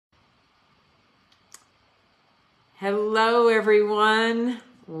Hello everyone,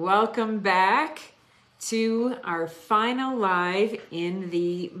 welcome back to our final live in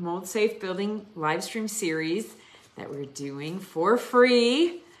the Mold Safe Building live stream series that we're doing for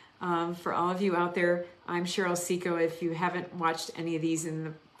free. For all of you out there, I'm Cheryl Seco. If you haven't watched any of these in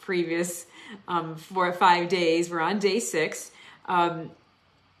the previous 4 or 5 days, we're on day 6. I'm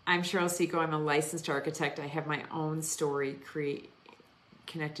Cheryl Seco. I'm a licensed architect. I have my own story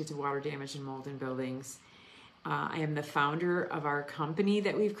connected to water damage and mold in buildings. I am the founder of our company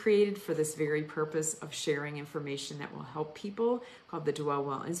that we've created for this very purpose of sharing information that will help people, called the Dwell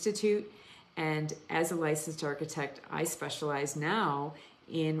Well Institute. And as a licensed architect, I specialize now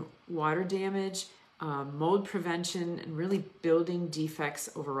in water damage, mold prevention, and really building defects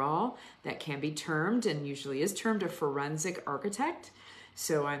overall. That can be termed, and usually is termed, a forensic architect.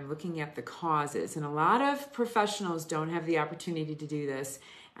 So I'm looking at the causes, and a lot of professionals don't have the opportunity to do this.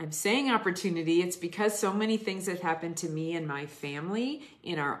 I'm saying opportunity, it's because so many things have happened to me and my family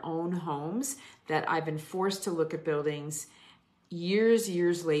in our own homes that I've been forced to look at buildings years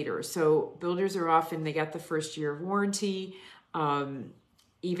later. So builders are often, they got the first year of warranty.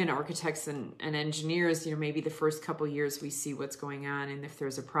 Even architects and engineers, maybe the first couple years we see what's going on and if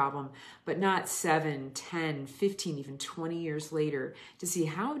there's a problem, but not 7, 10, 15, even 20 years later to see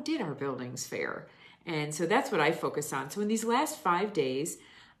how did our buildings fare. And so that's what I focus on. So in these last 5 days,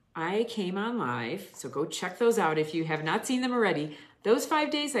 I came on live, so go check those out if you have not seen them already. Those 5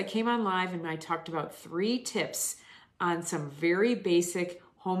 days I came on live and I talked about 3 tips on some very basic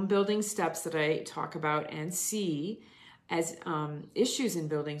home building steps that I talk about and see as issues in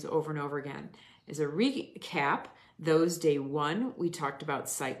buildings over and over again. As a recap, those day 1, we talked about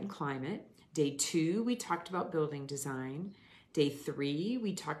site and climate. Day 2, we talked about building design. Day 3,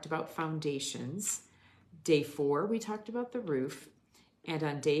 we talked about foundations. Day 4, we talked about the roof. And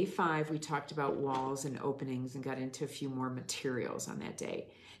on day 5, we talked about walls and openings and got into a few more materials on that day.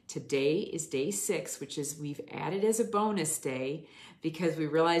 Today is day 6, which is we've added as a bonus day because we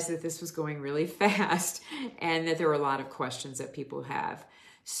realized that this was going really fast and that there were a lot of questions that people have.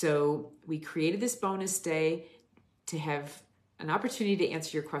 So we created this bonus day to have an opportunity to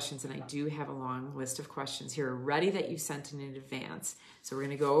answer your questions. And I do have a long list of questions here already that you sent in advance. So we're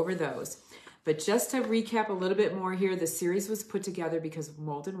going to go over those. But just to recap a little bit more here, the series was put together because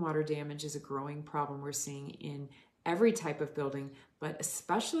mold and water damage is a growing problem we're seeing in every type of building, but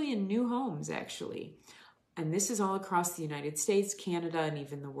especially in new homes, actually. And this is all across the United States, Canada, and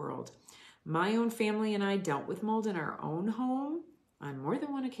even the world. My own family and I dealt with mold in our own home on more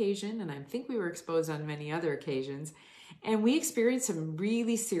than one occasion, and I think we were exposed on many other occasions. And we experienced some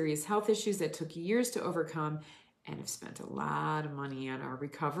really serious health issues that took years to overcome, and have spent a lot of money on our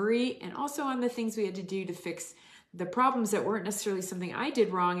recovery and also on the things we had to do to fix the problems that weren't necessarily something I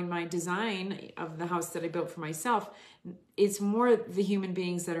did wrong in my design of the house that I built for myself. It's more the human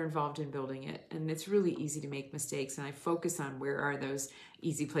beings that are involved in building it. And it's really easy to make mistakes. And I focus on where are those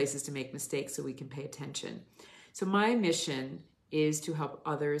easy places to make mistakes so we can pay attention. So my mission is to help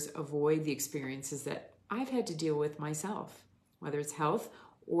others avoid the experiences that I've had to deal with myself, whether it's health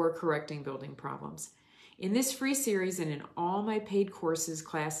or correcting building problems. In this free series and in all my paid courses,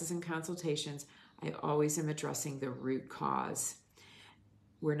 classes, and consultations, I always am addressing the root cause.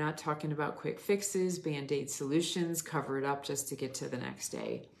 We're not talking about quick fixes, band-aid solutions, cover it up just to get to the next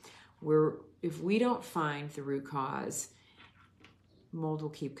day. If we don't find the root cause, mold will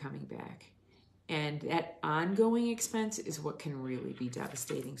keep coming back. And that ongoing expense is what can really be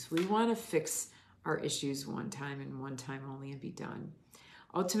devastating. So we want to fix our issues one time and one time only and be done.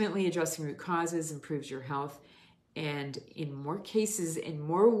 Ultimately, addressing root causes improves your health, and in more cases, in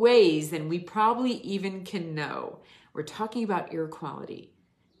more ways than we probably even can know. We're talking about air quality.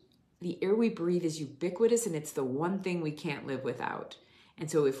 The air we breathe is ubiquitous, and it's the one thing we can't live without. And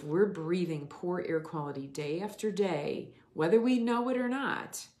so if we're breathing poor air quality day after day, whether we know it or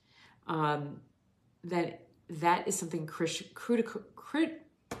not, that is something critical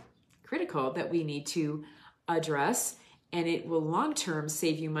that we need to address. And it will long-term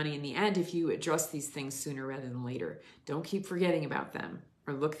save you money in the end if you address these things sooner rather than later. Don't keep forgetting about them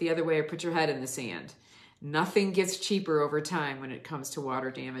or look the other way or put your head in the sand. Nothing gets cheaper over time when it comes to water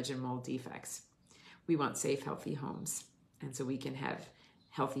damage and mold defects. We want safe, healthy homes, and so we can have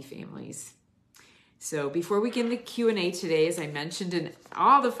healthy families. So before we get into the Q&A today, as I mentioned in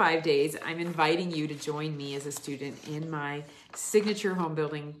all the 5 days, I'm inviting you to join me as a student in my signature home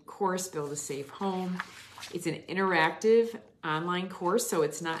building course, Build a Safe Home. It's an interactive online course, so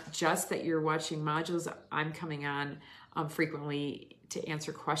it's not just that you're watching modules. I'm coming on frequently to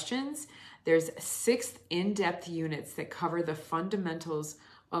answer questions. There's 6 in-depth units that cover the fundamentals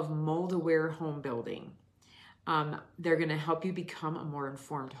of mold-aware home building. They're going to help you become a more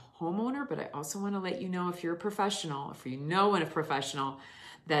informed homeowner, but I also want to let you know, if you're a professional, if you know a professional,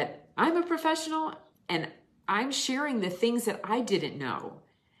 that I'm a professional and I'm sharing the things that I didn't know,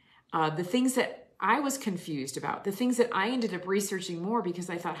 the things that I was confused about, the things that I ended up researching more because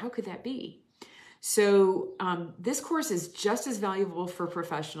I thought, how could that be? So this course is just as valuable for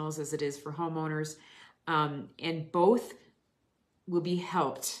professionals as it is for homeowners, and both will be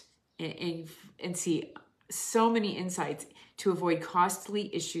helped and see so many insights to avoid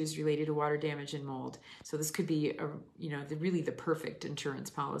costly issues related to water damage and mold. So this could be really the perfect insurance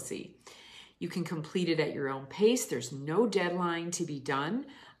policy. You can complete it at your own pace. There's no deadline to be done.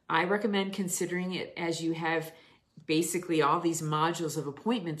 I recommend considering it as you have basically all these modules of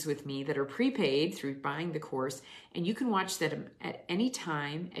appointments with me that are prepaid through buying the course, and you can watch them at any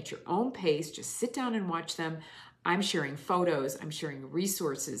time at your own pace. Just sit down and watch them. I'm sharing photos, I'm sharing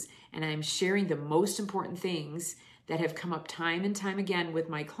resources, and I'm sharing the most important things that have come up time and time again with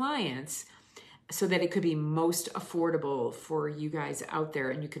my clients so that it could be most affordable for you guys out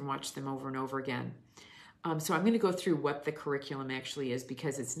there, and you can watch them over and over again. So I'm going to go through what the curriculum actually is,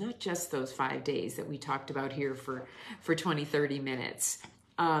 because it's not just those 5 days that we talked about here for 20, 30 minutes.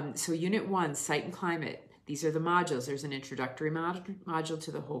 So Unit 1, Site and Climate. These are the modules. There's an introductory module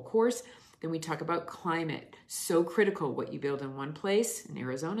to the whole course. Then we talk about climate. So critical. What you build in one place in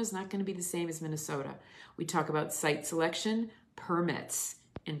Arizona is not going to be the same as Minnesota. We talk about site selection, permits,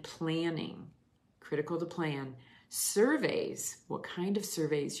 and planning. Critical to plan. Surveys, what kind of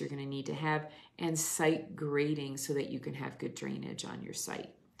surveys you're going to need to have, and site grading so that you can have good drainage on your site.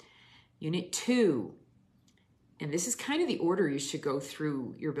 Unit 2, and this is kind of the order you should go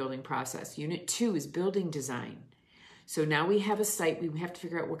through your building process. Unit 2 is building design. So now we have a site, we have to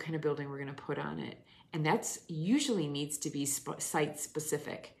figure out what kind of building we're going to put on it. And that's usually needs to be site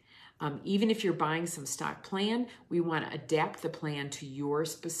specific. Even if you're buying some stock plan, we want to adapt the plan to your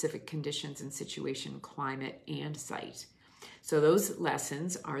specific conditions and situation, climate, and site. So those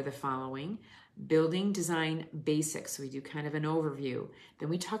lessons are the following. Building design basics. So we do kind of an overview. Then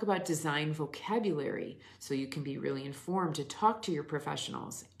we talk about design vocabulary, so you can be really informed to talk to your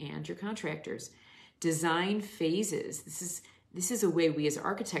professionals and your contractors. Design phases. This is a way we as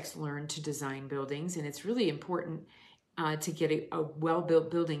architects learn to design buildings, and it's really important to get a well-built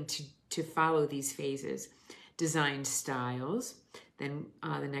building to follow these phases. Design styles. Then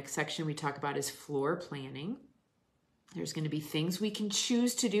the next section we talk about is floor planning. There's going to be things we can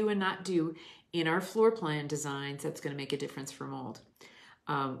choose to do and not do in our floor plan designs that's going to make a difference for mold.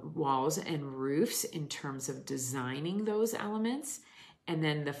 Walls and roofs in terms of designing those elements. And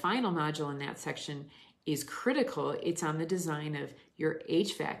then the final module in that section is critical. It's on the design of your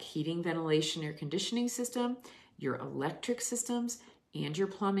HVAC, heating, ventilation, air conditioning system, your electric systems, and your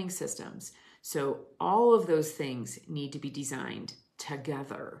plumbing systems. So all of those things need to be designed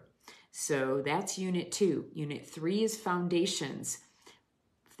together. So that's Unit 2. Unit 3 is foundations.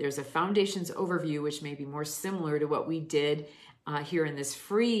 There's a foundations overview, which may be more similar to what we did here in this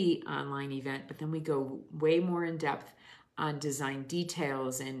free online event, but then we go way more in depth on design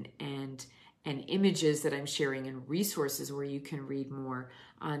details and images that I'm sharing and resources where you can read more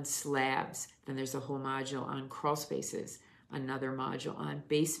on slabs. Then there's a whole module on crawl spaces, another module on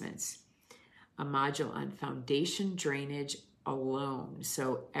basements, a module on foundation drainage alone.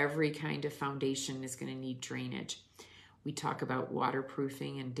 So every kind of foundation is going to need drainage. We talk about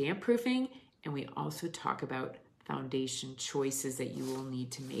waterproofing and damp proofing, and we also talk about foundation choices that you will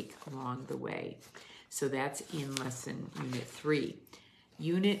need to make along the way. So that's in lesson Unit 3.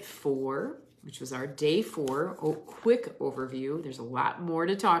 Unit 4, which was our day 4, quick overview. There's a lot more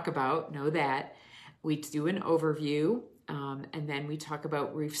to talk about, know that. We do an overview, and then we talk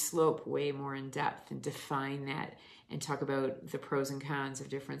about roof slope way more in depth and define that and talk about the pros and cons of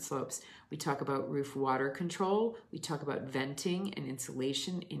different slopes. We talk about roof water control. We talk about venting and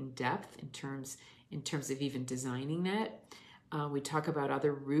insulation in depth in terms of even designing that. We talk about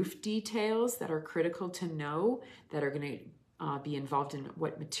other roof details that are critical to know that are going to be involved in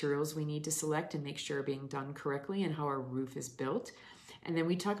what materials we need to select and make sure are being done correctly and how our roof is built. And then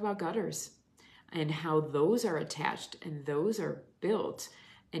we talk about gutters and how those are attached and those are built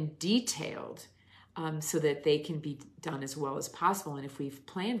and detailed so that they can be done as well as possible. And if we've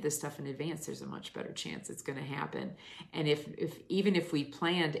planned this stuff in advance, there's a much better chance it's going to happen. And even if we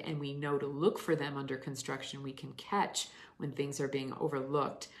planned and we know to look for them under construction, we can catch when things are being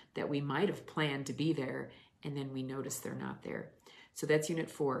overlooked that we might have planned to be there, and then we notice they're not there. So that's Unit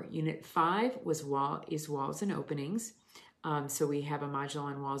 4. Unit 5 is walls and openings. So we have a module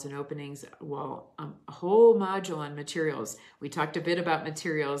on walls and openings, a whole module on materials. We talked a bit about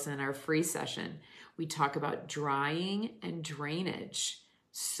materials in our free session. We talk about drying and drainage.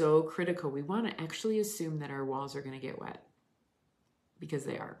 So critical. We want to actually assume that our walls are going to get wet because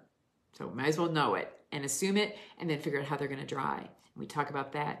they are. So might as well know it and assume it and then figure out how they're going to dry. We talk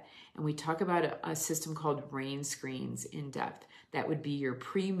about that. And we talk about a system called rain screens in depth. That would be your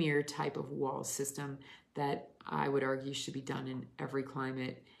premier type of wall system that I would argue should be done in every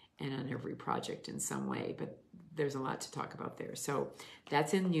climate and on every project in some way, but there's a lot to talk about there. So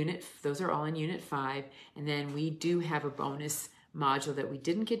that's in those are all in unit 5. And then we do have a bonus module that we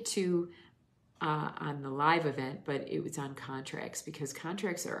didn't get to on the live event, but it was on contracts, because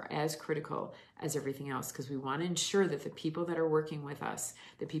contracts are as critical as everything else, because we want to ensure that the people that are working with us,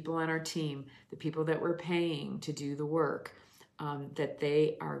 the people on our team, the people that we're paying to do the work, that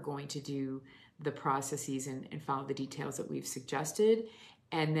they are going to do the processes and follow the details that we've suggested,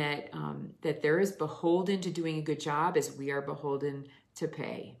 and that that they're as beholden to doing a good job as we are beholden to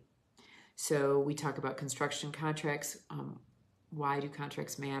pay. So we talk about construction contracts, why do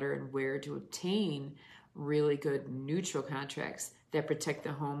contracts matter, and where to obtain really good neutral contracts that protect the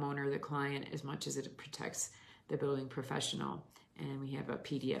homeowner, the client, as much as it protects the building professional. And we have a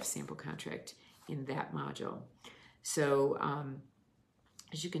PDF sample contract in that module. So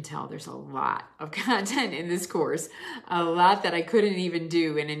as you can tell, there's a lot of content in this course, a lot that I couldn't even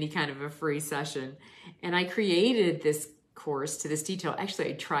do in any kind of a free session. And I created this course to this detail.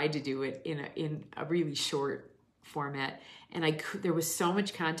 Actually, I tried to do it in a really short format, and there was so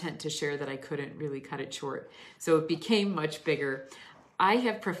much content to share that I couldn't really cut it short. So it became much bigger. I've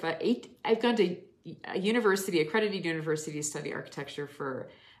gone to a university, accredited university, to study architecture for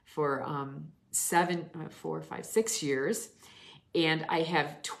 6 years. And I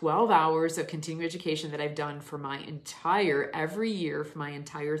have 12 hours of continuing education that I've done for every year for my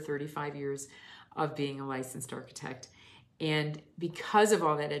entire 35 years of being a licensed architect. And because of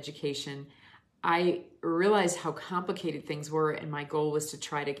all that education, I realized how complicated things were, and my goal was to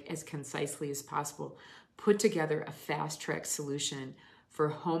try to, as concisely as possible, put together a fast-track solution for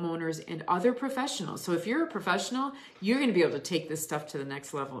homeowners and other professionals. So if you're a professional, you're going to be able to take this stuff to the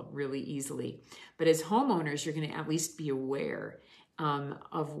next level really easily. But as homeowners, you're going to at least be aware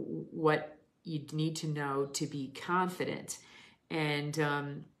of what you need to know to be confident. And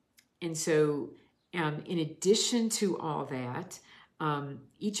so in addition to all that,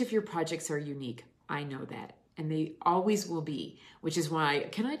 each of your projects are unique. I know that. And they always will be, which is why,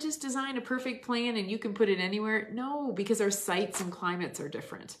 can I just design a perfect plan and you can put it anywhere? No, because our sites and climates are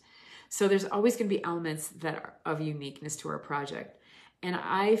different. So there's always going to be elements that are of uniqueness to our project. And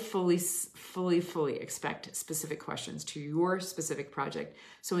I fully expect specific questions to your specific project.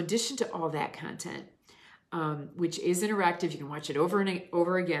 So in addition to all that content, which is interactive, you can watch it over and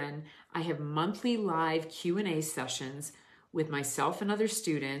over again, I have monthly live Q&A sessions with myself and other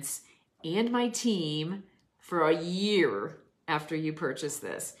students and my team for a year after you purchase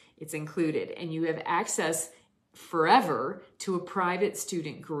this. It's included. And you have access forever to a private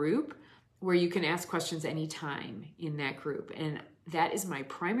student group where you can ask questions anytime in that group. And that is my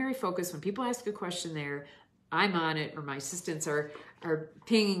primary focus. When people ask a question there, I'm on it, or my assistants are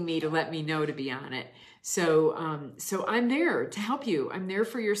pinging me to let me know to be on it. So, so I'm there to help you. I'm there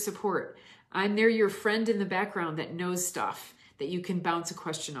for your support. I'm there, your friend in the background that knows stuff that you can bounce a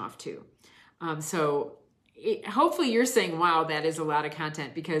question off to. Hopefully you're saying, wow, that is a lot of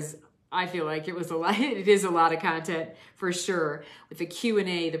content, because I feel like it is a lot of content for sure. With the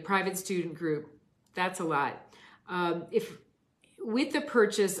Q&A, the private student group, that's a lot. With the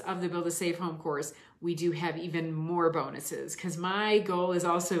purchase of the Build a Safe Home course, we do have even more bonuses, because my goal is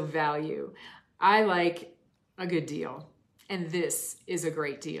also value. I like a good deal, and this is a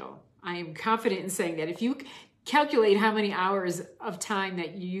great deal. I am confident in saying that. If you calculate how many hours of time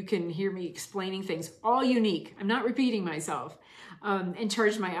that you can hear me explaining things, all unique, I'm not repeating myself, and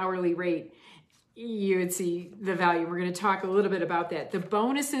charge my hourly rate, you would see the value. We're going to talk a little bit about that. The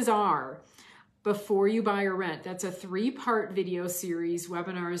bonuses are Before You Buy or Rent. That's a 3-part video series,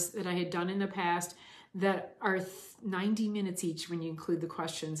 webinars that I had done in the past that are 90 minutes each when you include the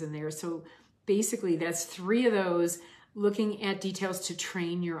questions in there. So basically that's 3 of those, looking at details to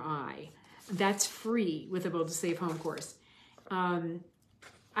train your eye. That's free with the Build a Safe Home course. I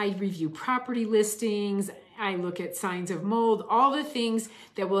review property listings. I look at signs of mold, all the things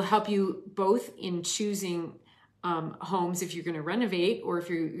that will help you both in choosing homes if you're going to renovate or if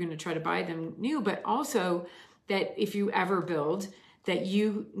you're going to try to buy them new, but also that if you ever build, that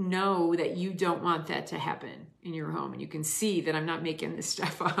you know that you don't want that to happen in your home. And you can see that I'm not making this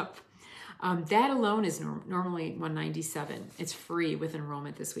stuff up. That alone is normally $197. It's free with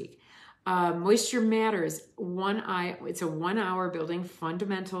enrollment this week. Moisture Matters, it's a 1 hour building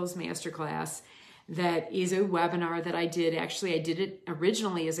fundamentals masterclass that is a webinar that I did. Actually, I did it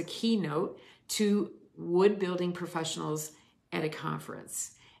originally as a keynote to wood building professionals at a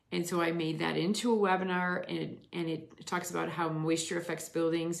conference. And so I made that into a webinar, and it talks about how moisture affects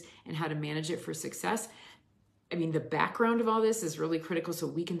buildings and how to manage it for success. I mean, the background of all this is really critical so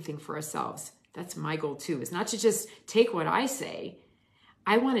we can think for ourselves. That's my goal too, is not to just take what I say.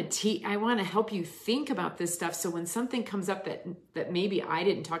 I want to help you think about this stuff, so when something comes up that maybe I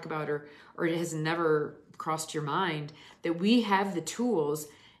didn't talk about or it has never crossed your mind, that we have the tools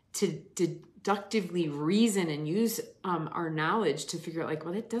to deductively reason and use our knowledge to figure out, like,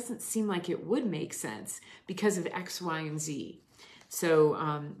 well, that doesn't seem like it would make sense because of X, Y, and Z.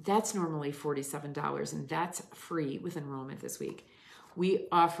 So that's normally $47, and that's free with enrollment this week. We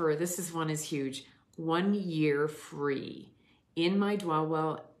offer, one is huge, 1 year free in my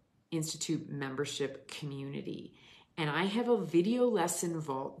Dwellwell Institute membership community. And I have a video lesson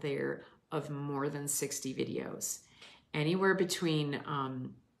vault there of more than 60 videos. Anywhere between,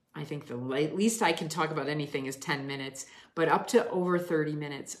 I think the least I can talk about anything is 10 minutes, but up to over 30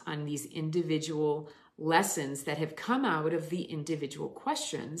 minutes on these individual lessons that have come out of the individual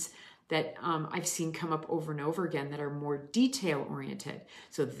questions that I've seen come up over and over again that are more detail oriented.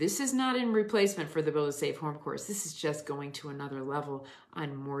 So this is not in replacement for the Build a Safe Home course. This is just going to another level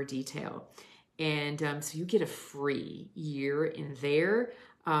on more detail. And so you get a free year in there.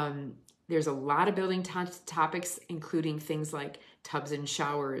 There's a lot of building topics, including things like tubs and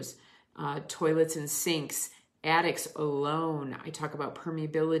showers, toilets and sinks, attics alone. I talk about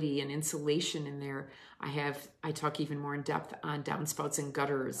permeability and insulation in there. I talk even more in depth on downspouts and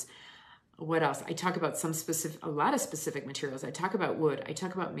gutters. What else? I talk about a lot of specific materials. I talk about wood. I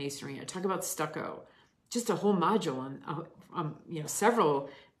talk about masonry. I talk about stucco. Just a whole module on, several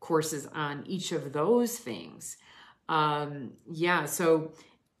courses on each of those things. So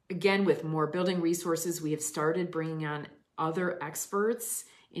again, with more building resources, we have started bringing on other experts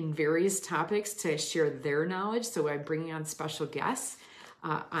in various topics to share their knowledge. So I'm bringing on special guests.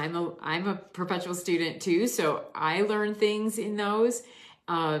 I'm a perpetual student too, so I learn things in those.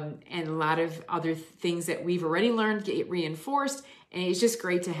 And a lot of other things that we've already learned get reinforced. And it's just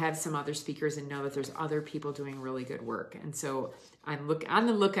great to have some other speakers and know that there's other people doing really good work. And so I'm on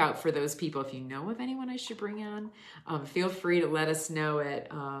the lookout for those people. If you know of anyone I should bring on, feel free to let us know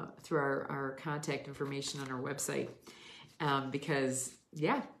through our contact information on our website. Because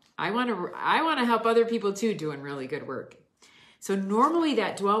I want to help other people too doing really good work. So normally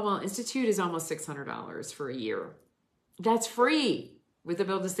that Dwellwell Institute is almost $600 for a year. That's free with the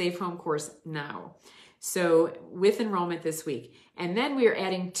Build a Safe Home course now. So with enrollment this week. And then we are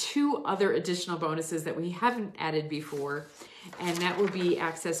adding 2 other additional bonuses that we haven't added before. And that will be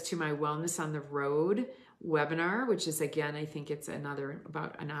access to my Wellness on the Road webinar, which is, again, I think it's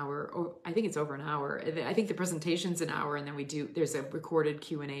about an hour. Or I think it's over an hour. I think the presentation's an hour, and then there's a recorded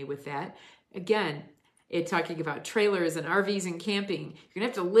Q&A with that. Again, it's talking about trailers and RVs and camping. You're gonna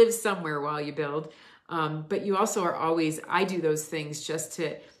have to live somewhere while you build. But you also I do those things just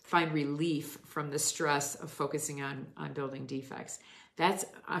to find relief from the stress of focusing on building defects. That's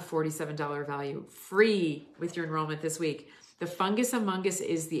a $47 value, free with your enrollment this week. The Fungus Among Us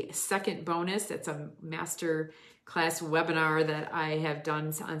is the second bonus. That's a master class webinar that I have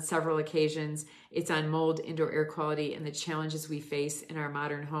done on several occasions. It's on mold, indoor air quality, and the challenges we face in our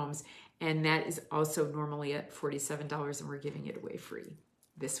modern homes. And that is also normally at $47, and we're giving it away free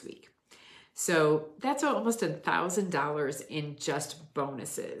this week. So that's almost $1,000 in just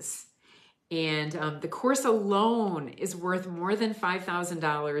bonuses. And the course alone is worth more than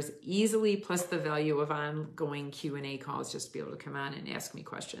 $5,000 easily, plus the value of ongoing Q&A calls, just to be able to come on and ask me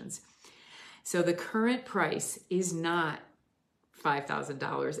questions. So the current price is not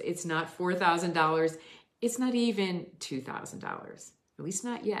 $5,000. It's not $4,000. It's not even $2,000, at least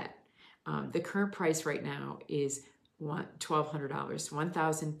not yet. The current price right now is $1,200,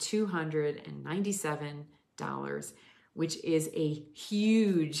 $1,297, which is a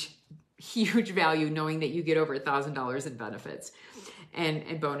huge value, knowing that you get over $1,000 in benefits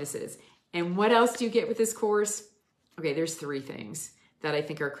and bonuses. And what else do you get with this course? Okay, there's 3 things that I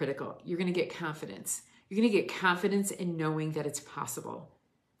think are critical. You're going to get confidence. You're going to get confidence in knowing that it's possible,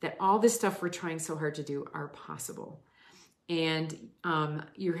 that all this stuff we're trying so hard to do are possible. And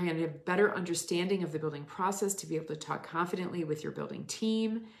you're going to have better understanding of the building process to be able to talk confidently with your building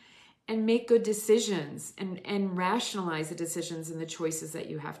team and make good decisions and rationalize the decisions and the choices that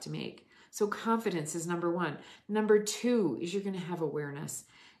you have to make. So confidence is number 1. Number 2 is you're going to have awareness.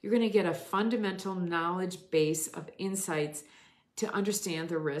 You're going to get a fundamental knowledge base of insights to understand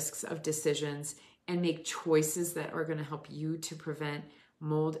the risks of decisions and make choices that are going to help you to prevent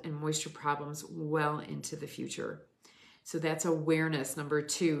mold and moisture problems well into the future. So that's awareness, number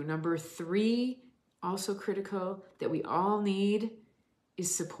 2. Number 3, also critical, that we all need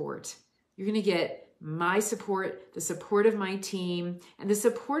is support. You're going to get my support, the support of my team, and the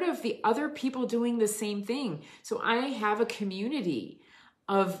support of the other people doing the same thing. So I have a community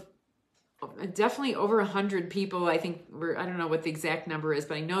of definitely over 100 people. I think I don't know what the exact number is,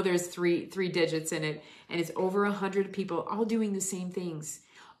 but I know there's three digits in it, and it's over 100 people all doing the same things,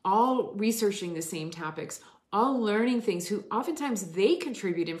 all researching the same topics, all learning things, who oftentimes they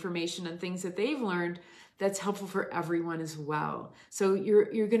contribute information on things that they've learned that's helpful for everyone as well. So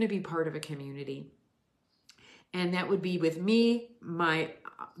you're going to be part of a community. And that would be with me,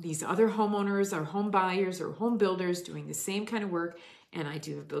 these other homeowners or home buyers or home builders doing the same kind of work. And I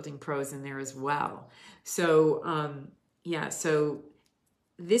do have building pros in there as well. So so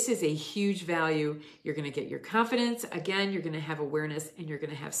this is a huge value. You're going to get your confidence. Again, you're going to have awareness, and you're going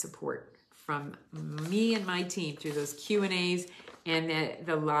to have support from me and my team through those Q&As and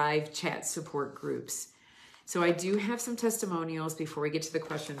the live chat support groups. So I do have some testimonials before we get to the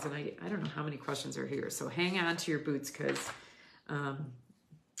questions, and I don't know how many questions are here, so hang on to your boots, because I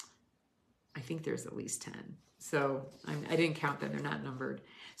think there's at least 10. So I didn't count them, they're not numbered.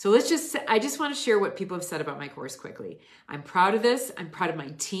 So I just want to share what people have said about my course quickly. I'm proud of this. I'm proud of my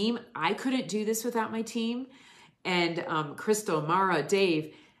team. I couldn't do this without my team. And Crystal, Mara,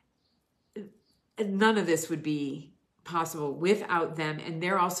 Dave, none of this would be possible without them, and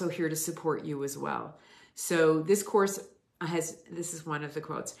they're also here to support you as well. So this course this is one of the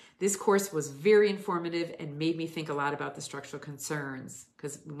quotes, "This course was very informative and made me think a lot about the structural concerns,"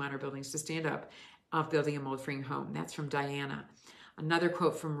 because we want our buildings to stand up, of building a mold-free home. That's from Diana. Another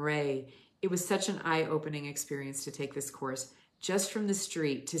quote from Ray: "It was such an eye-opening experience to take this course, just from the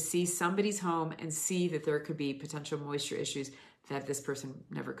street, to see somebody's home and see that there could be potential moisture issues that this person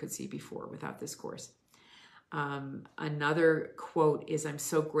never could see before without this course." Another quote is, "I'm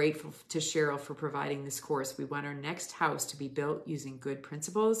so grateful to Cheryl for providing this course. We want our next house to be built using good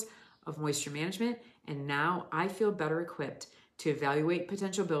principles of moisture management, and now I feel better equipped to evaluate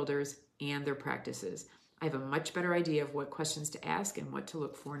potential builders and their practices. I have a much better idea of what questions to ask and what to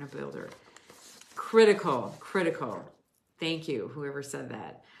look for in a builder." Critical. Thank you, whoever said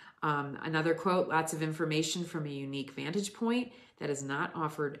that. Another quote: "Lots of information from a unique vantage point that is not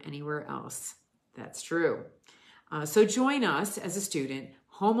offered anywhere else." That's true. So join us as a student,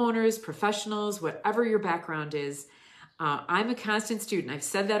 homeowners, professionals, whatever your background is. I'm a constant student. I've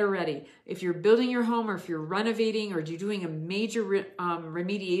said that already. If you're building your home, or if you're renovating, or you're doing a major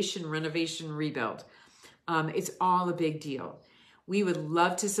remediation, renovation, rebuild, it's all a big deal. We would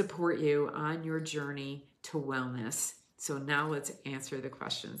love to support you on your journey to wellness. So now let's answer the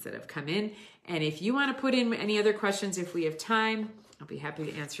questions that have come in. And if you want to put in any other questions, if we have time, I'll be happy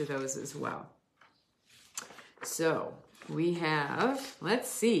to answer those as well. So we have, let's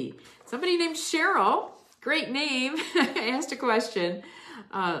see, somebody named Cheryl, great name, asked a question.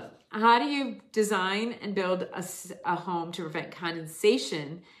 How do you design and build a home to prevent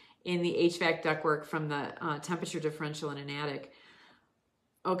condensation in the HVAC ductwork from the temperature differential in an attic?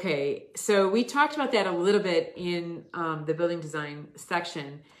 Okay, so we talked about that a little bit in the building design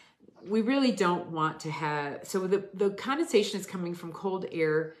section. We really don't want to have, so the condensation is coming from cold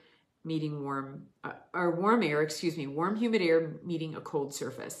air meeting warm humid air meeting a cold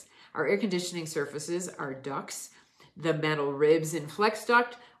surface. Our air conditioning surfaces are ducts. The metal ribs in flex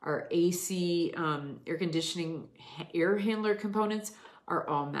duct, our AC air conditioning air handler components are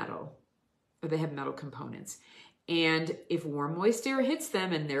all metal, or they have metal components. And if warm, moist air hits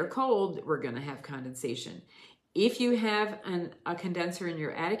them and they're cold, we're going to have condensation. If you have a condenser in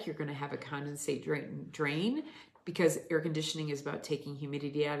your attic, you're going to have a condensate drain, because air conditioning is about taking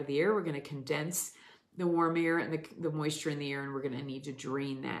humidity out of the air. We're going to condense the warm air and the moisture in the air, and we're going to need to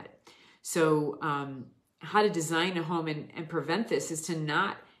drain that. So how to design a home and prevent this is to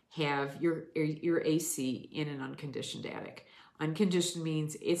not have your AC in an unconditioned attic. Unconditioned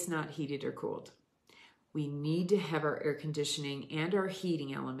means it's not heated or cooled. We need to have our air conditioning and our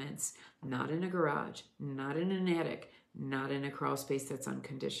heating elements not in a garage, not in an attic, not in a crawl space that's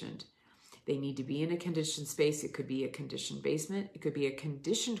unconditioned. They need to be in a conditioned space. It could be a conditioned basement. It could be a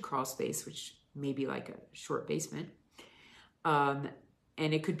conditioned crawl space, which may be like a short basement. And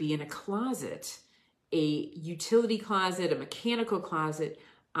it could be in a closet, a utility closet, a mechanical closet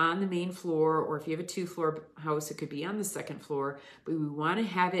on the main floor, or if you have a 2-floor house, it could be on the 2nd floor. But we want to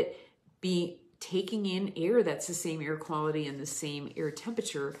have it be taking in air that's the same air quality and the same air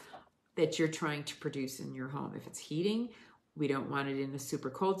temperature that you're trying to produce in your home. If it's heating, we don't want it in a super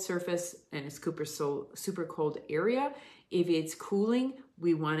cold surface and a super cold area. If it's cooling,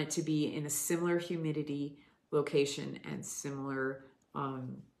 we want it to be in a similar humidity location and similar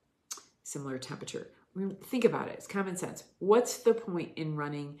temperature. Think about it. It's common sense. What's the point in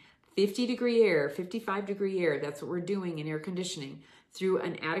running 50-degree air, 55-degree air, that's what we're doing in air conditioning, through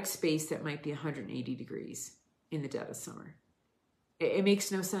an attic space that might be 180 degrees in the dead of summer? It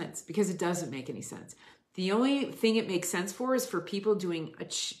makes no sense, because it doesn't make any sense. The only thing it makes sense for is for people doing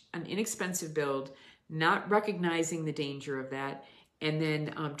an inexpensive build, not recognizing the danger of that, and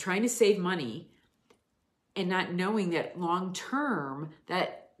then trying to save money and not knowing that long term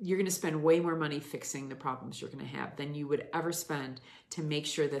that you're going to spend way more money fixing the problems you're going to have than you would ever spend to make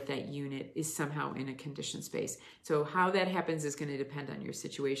sure that that unit is somehow in a conditioned space. So how that happens is going to depend on your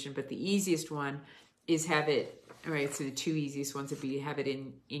situation, but the easiest one is have it, all right, so the two easiest ones would be to have it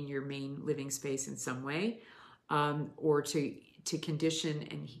in your main living space in some way, or to condition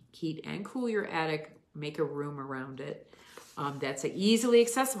and heat and cool your attic, make a room around it that's easily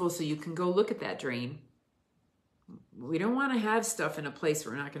accessible so you can go look at that drain. We don't want to have stuff in a place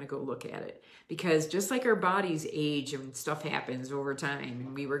where we're not going to go look at it, because just like our bodies age and stuff happens over time,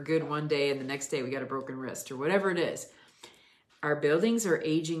 and we were good one day and the next day we got a broken wrist or whatever it is, our buildings are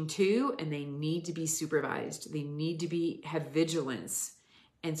aging too, and they need to be supervised. They need to have vigilance.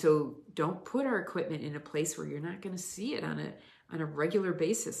 And so don't put our equipment in a place where you're not going to see it on a regular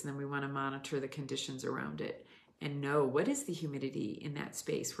basis. And then we want to monitor the conditions around it and know what is the humidity in that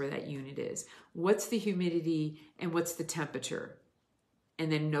space where that unit is. What's the humidity and what's the temperature?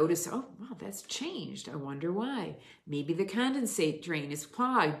 And then notice, oh, wow, that's changed. I wonder why. Maybe the condensate drain is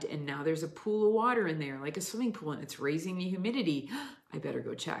clogged and now there's a pool of water in there, like a swimming pool, and it's raising the humidity. I better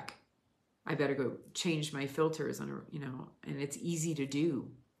go check. I better go change my filters and it's easy to do,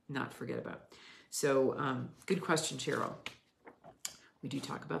 not forget about. So good question, Cheryl. We do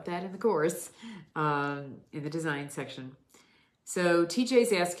talk about that in the course, in the design section. So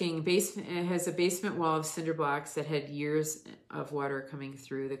TJ's asking, has a basement wall of cinder blocks that had years of water coming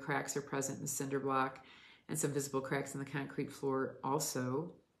through. The cracks are present in the cinder block and some visible cracks in the concrete floor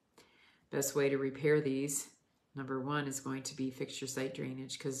also. Best way to repair these, number one, is going to be fix your site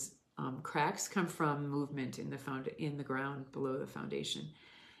drainage, because cracks come from movement in the ground below the foundation.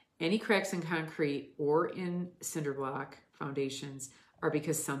 Any cracks in concrete or in cinder block foundations are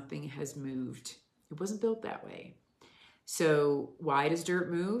because something has moved. It wasn't built that way. So why does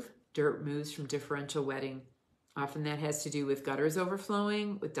dirt move? Dirt moves from differential wetting. Often that has to do with gutters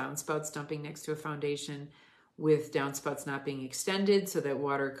overflowing, with downspouts dumping next to a foundation, with downspouts not being extended so that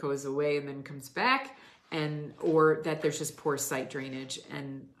water goes away and then comes back, or that there's just poor site drainage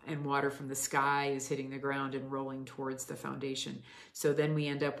and water from the sky is hitting the ground and rolling towards the foundation. So then we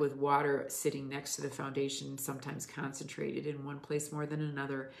end up with water sitting next to the foundation, sometimes concentrated in one place more than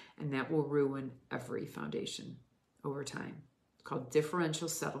another, and that will ruin every foundation over time. It's called differential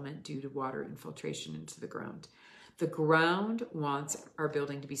settlement due to water infiltration into the ground. The ground wants our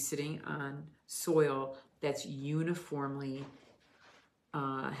building to be sitting on soil that's uniformly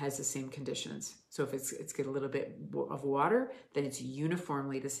has the same conditions. So if it's got a little bit of water, then it's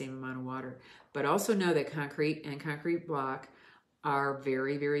uniformly the same amount of water. But also know that concrete and concrete block are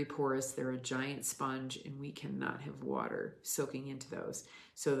very, very porous. They're a giant sponge, and we cannot have water soaking into those.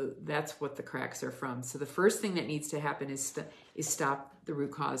 So that's what the cracks are from. So the first thing that needs to happen is stop the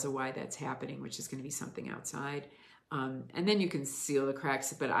root cause of why that's happening, which is going to be something outside. And then you can seal the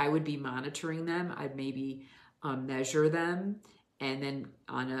cracks, but I would be monitoring them. I'd maybe measure them, and then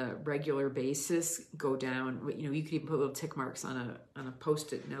on a regular basis go down. You could even put little tick marks on a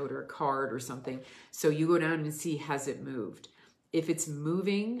Post-it note or a card or something. So you go down and see, has it moved? If it's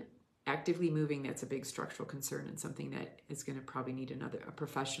moving, actively moving, that's a big structural concern and something that is going to probably need a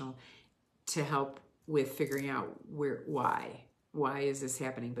professional to help with figuring out why is this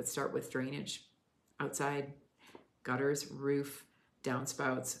happening. But start with drainage, outside, gutters, roof,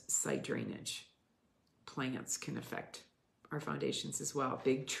 downspouts, site drainage. Plants can affect our foundations as well.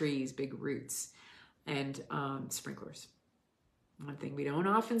 Big trees, big roots, and sprinklers. One thing we don't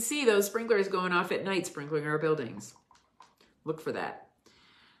often see, those sprinklers going off at night, sprinkling our buildings. Look for that.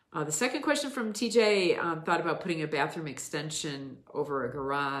 The second question from TJ, thought about putting a bathroom extension over a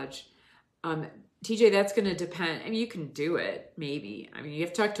garage. TJ, that's going to depend. I mean, you can do it, maybe. I mean, you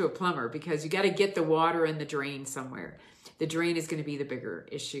have to talk to a plumber, because you got to get the water in the drain somewhere. The drain is going to be the bigger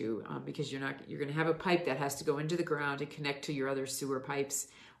issue, because you're going to have a pipe that has to go into the ground and connect to your other sewer pipes,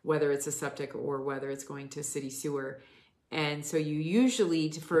 whether it's a septic or whether it's going to city sewer. And so you usually,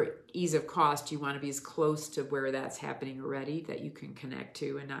 for ease of cost, you want to be as close to where that's happening already that you can connect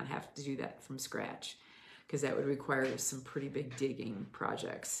to and not have to do that from scratch, because that would require some pretty big digging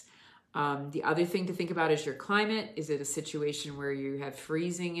projects. The other thing to think about is your climate. Is it a situation where you have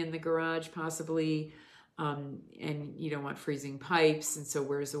freezing in the garage possibly, and you don't want freezing pipes, and so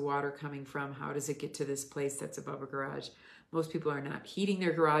where's the water coming from? How does it get to this place that's above a garage? Most people are not heating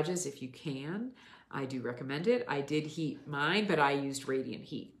their garages. If you can, I do recommend it. I did heat mine, but I used radiant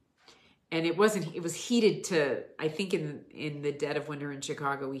heat. And it was heated to, I think in the dead of winter in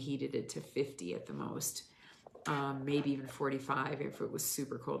Chicago, we heated it to 50 at the most, maybe even 45 if it was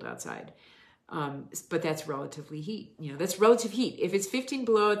super cold outside. But that's relatively heat. That's relative heat. If it's 15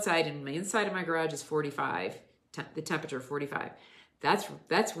 below outside and the inside of my garage is 45, the temperature 45,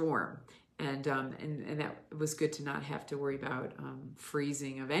 that's warm. And that was good to not have to worry about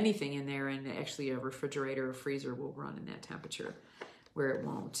freezing of anything in there. And actually a refrigerator or freezer will run in that temperature, where it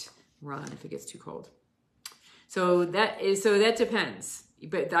won't run if it gets too cold. So that depends.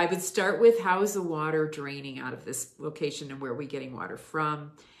 But I would start with, how is the water draining out of this location and where are we getting water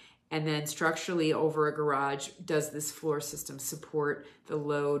from? And then structurally over a garage, does this floor system support the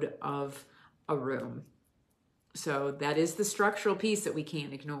load of a room? So that is the structural piece that we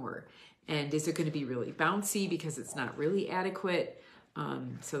can't ignore. And is it going to be really bouncy because it's not really adequate?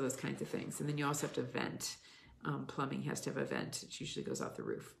 So those kinds of things. And then you also have to vent. Plumbing has to have a vent. It usually goes off the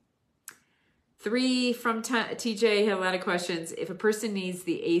roof. 3 from TJ had a lot of questions. If a person needs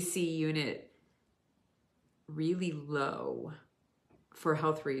the AC unit really low for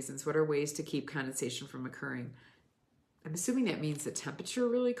health reasons, what are ways to keep condensation from occurring? I'm assuming that means the temperature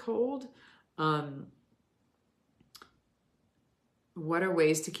really cold. What are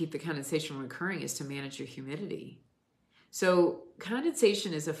ways to keep the condensation from occurring is to manage your humidity. So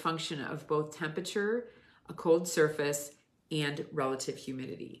condensation is a function of both temperature, a cold surface, and relative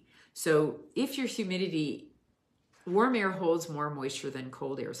humidity. So if your humidity, warm air holds more moisture than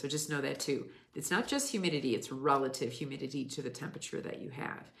cold air. So just know that too. It's not just humidity, it's relative humidity to the temperature that you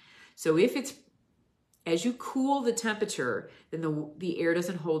have. So if it's, as you cool the temperature, then the air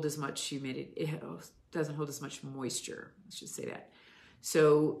doesn't hold as much humidity, it doesn't hold as much moisture. Let's just say that.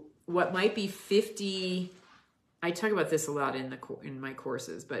 So what might be 50, I talk about this a lot in my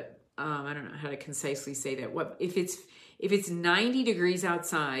courses, but I don't know how to concisely say that. If it's 90 degrees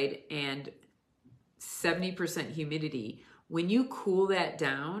outside and 70% humidity, when you cool that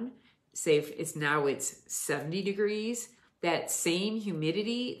down, say if it's 70 degrees, that same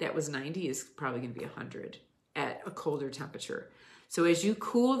humidity that was 90 is probably going to be 100 at a colder temperature. So as you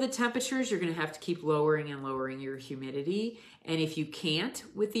cool the temperatures, you're going to have to keep lowering and lowering your humidity. And if you can't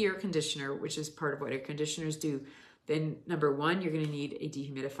with the air conditioner, which is part of what air conditioners do, then number 1, you're going to need a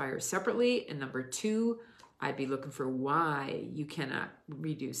dehumidifier separately. And number 2, I'd be looking for why you cannot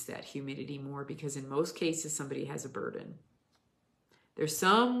reduce that humidity more, because in most cases, somebody has a burden. There's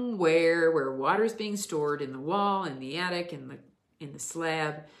somewhere where water is being stored in the wall, in the attic, in the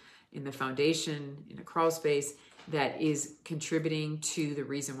slab, in the foundation, in a crawl space, that is contributing to the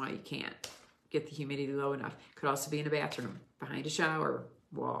reason why you can't get the humidity low enough. Could also be in a bathroom, behind a shower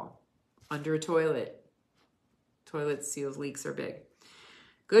wall, under a toilet. Toilet seals leaks are big.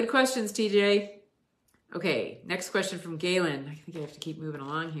 Good questions, TJ. Okay, next question from Galen. I think I have to keep moving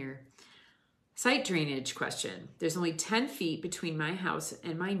along here. Site drainage question. There's only 10 feet between my house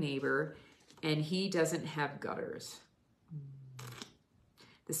and my neighbor, and he doesn't have gutters.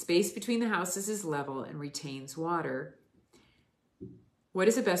 The space between the houses is level and retains water. What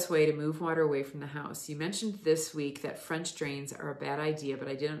is the best way to move water away from the house? You mentioned this week that French drains are a bad idea, but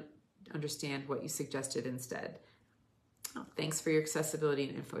I didn't understand what you suggested instead. Oh, thanks for your accessibility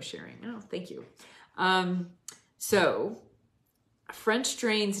and info sharing. Oh, thank you. So French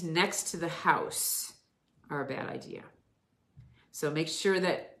drains next to the house are a bad idea. So make sure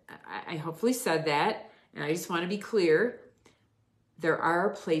that, I hopefully said that, and I just want to be clear, there are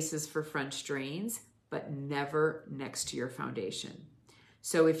places for French drains, but never next to your foundation.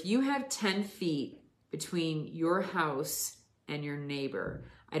 So if you have 10 feet between your house and your neighbor,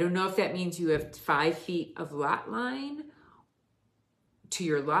 I don't know if that means you have 5 feet of lot line to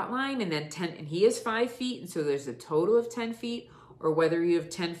your lot line, and then 10, and he has 5 feet, and so there's a total of 10 feet, or whether you have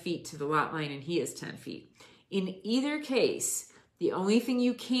 10 feet to the lot line and he has 10 feet. In either case, the only thing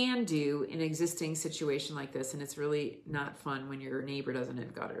you can do in an existing situation like this, and it's really not fun when your neighbor doesn't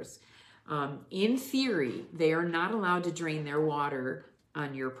have gutters, in theory, they are not allowed to drain their water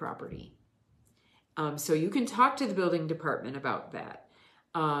on your property. So you can talk to the building department about that.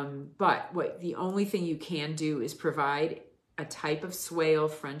 But the only thing you can do is provide a type of swale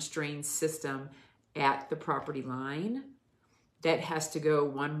French drain system at the property line that has to go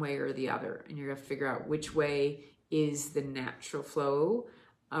one way or the other. And you're gonna figure out which way is the natural flow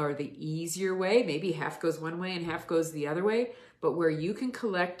or the easier way. Maybe half goes one way and half goes the other way, but where you can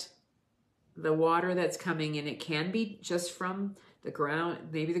collect the water that's coming, and it can be just from the ground.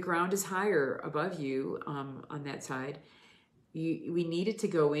 Maybe the ground is higher above you on that side. We need it to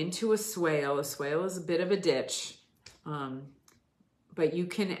go into a swale. A swale is a bit of a ditch, but you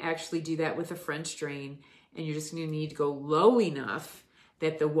can actually do that with a French drain, and you're just going to need to go low enough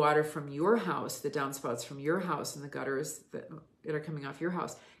that the water from your house, the downspouts from your house and the gutters that are coming off your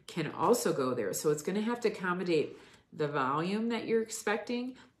house can also go there. So it's going to have to accommodate the volume that you're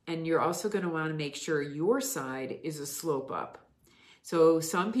expecting, and you're also going to want to make sure your side is a slope up. So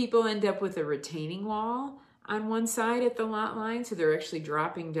some people end up with a retaining wall on one side at the lot line, so they're actually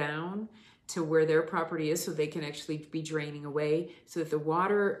dropping down to where their property is so they can actually be draining away, so that the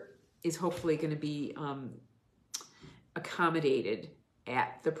water is hopefully going to be accommodated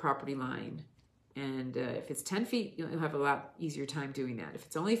at the property line. And if it's 10 feet, you'll have a lot easier time doing that. If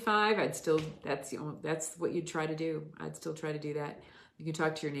it's only 5, that's what you'd try to do. I'd still try to do that. You can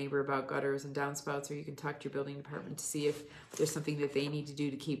talk to your neighbor about gutters and downspouts, or you can talk to your building department to see if there's something that they need to do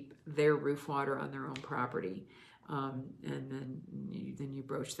to keep their roof water on their own property. And then you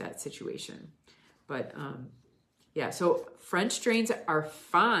broach that situation. But yeah, so French drains are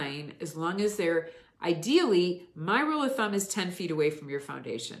fine as long as they're, ideally, my rule of thumb is 10 feet away from your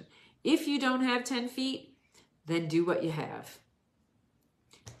foundation. If you don't have 10 feet, then do what you have.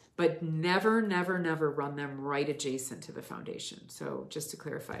 But never, never, never run them right adjacent to the foundation. So just to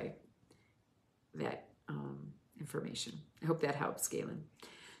clarify that information. I hope that helps, Galen.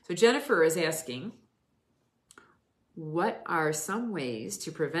 So Jennifer is asking, what are some ways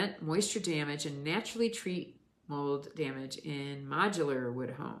to prevent moisture damage and naturally treat mold damage in modular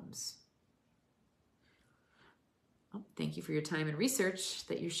wood homes? Oh, thank you for your time and research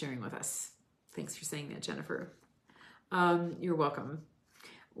that you're sharing with us. Thanks for saying that, Jennifer. You're welcome.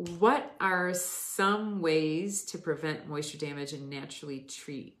 What are some ways to prevent moisture damage and naturally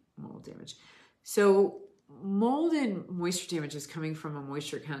treat mold damage? So mold and moisture damage is coming from a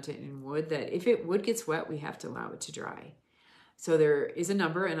moisture content in wood that if wood gets wet, we have to allow it to dry. So there is a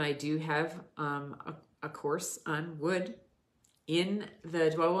number, and I do have a course on wood in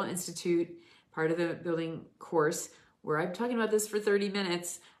the Dwellwell Institute, part of the building course, where I'm talking about this for 30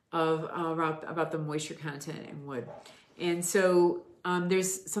 minutes about the moisture content in wood. And so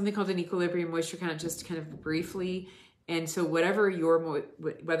there's something called an equilibrium moisture content, just kind of briefly. And so whatever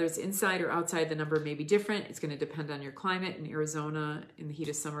whether it's inside or outside, the number may be different. It's going to depend on your climate. In Arizona, in the heat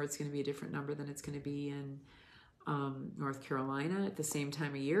of summer, it's going to be a different number than it's going to be in North Carolina at the same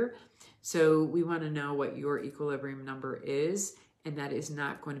time of year. So we want to know what your equilibrium number is, and that is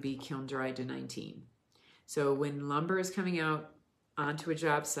not going to be kiln dried to 19. So when lumber is coming out onto a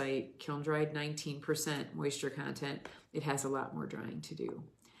job site, kiln dried 19% moisture content, it has a lot more drying to do.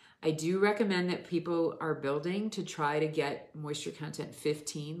 I do recommend that people are building to try to get moisture content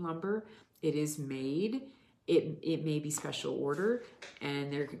 15 lumber. It is made. It may be special order,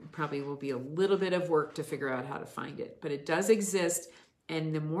 and there probably will be a little bit of work to figure out how to find it. But it does exist,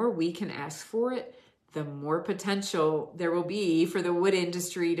 and the more we can ask for it, the more potential there will be for the wood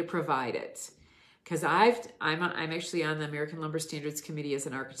industry to provide it. Because I'm actually on the American Lumber Standards Committee as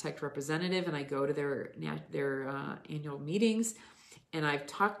an architect representative, and I go to their annual meetings, and I've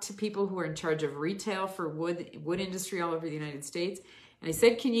talked to people who are in charge of retail for wood industry all over the United States, and I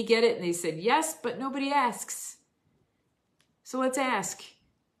said, can you get it? And they said, yes, but nobody asks. So let's ask.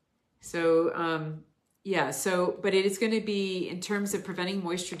 So yeah, but it is going to be, in terms of preventing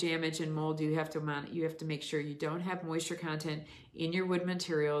moisture damage and mold, you have to make sure you don't have moisture content in your wood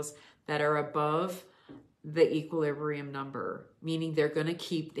materials that are above the equilibrium number, meaning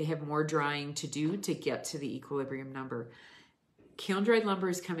they have more drying to do to get to the equilibrium number. Kiln dried lumber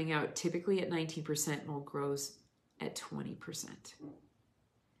is coming out typically at 19%, mold grows at 20%.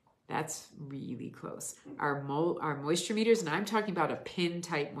 That's really close. Our moisture meters, and I'm talking about a pin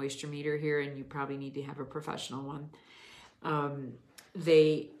type moisture meter here, and you probably need to have a professional one.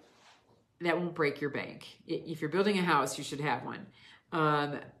 That won't break your bank. If you're building a house, you should have one.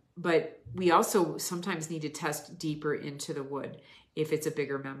 But we also sometimes need to test deeper into the wood if it's a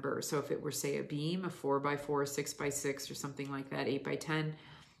bigger member. So if it were, say, a beam, a 4x4, 6x6, or something like that, 8x10,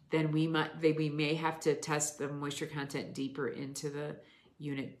 then we may have to test the moisture content deeper into the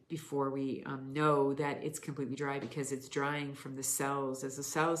unit before we know that it's completely dry, because it's drying from the cells. As the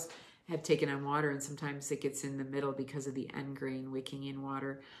cells have taken on water, and sometimes it gets in the middle because of the end grain wicking in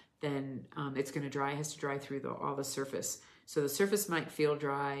water, then it's going to dry, has to dry through all the surface. So the surface might feel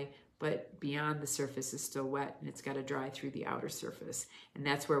dry, but beyond the surface is still wet, and it's got to dry through the outer surface. And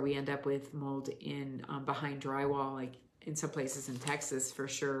that's where we end up with mold in behind drywall, like in some places in Texas for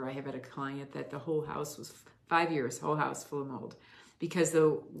sure. I have had a client that the whole house was 5 years, whole house full of mold, because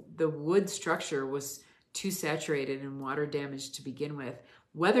the wood structure was too saturated and water damaged to begin with.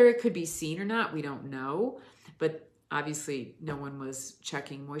 Whether it could be seen or not, we don't know, but obviously no one was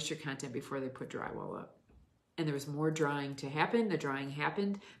checking moisture content before they put drywall up. And there was more drying to happen. The drying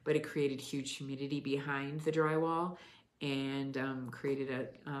happened, but it created huge humidity behind the drywall and created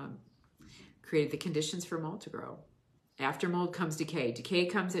the conditions for mold to grow. After mold comes decay. Decay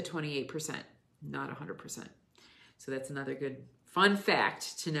comes at 28%, not 100%. So that's another good fun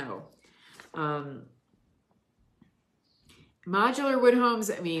fact to know. Modular wood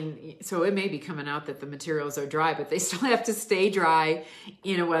homes, I mean, so it may be coming out that the materials are dry, but they still have to stay dry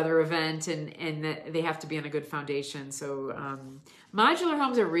in a weather event, and that they have to be on a good foundation. So modular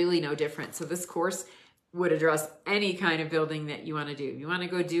homes are really no different. So this course would address any kind of building that you want to do. You want to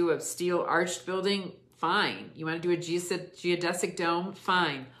go do a steel arched building, fine. You want to do a geodesic dome,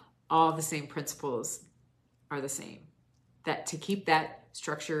 fine. All the same principles are the same. That to keep that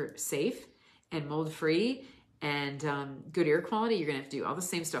structure safe and mold free and good air quality, you're gonna have to do all the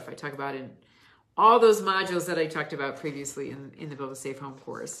same stuff I talk about in all those modules that I talked about previously in the Build a Safe Home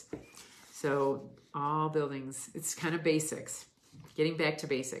course. So all buildings, it's kind of basics, getting back to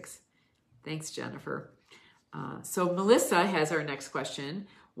basics. Thanks, Jennifer. So Melissa has our next question.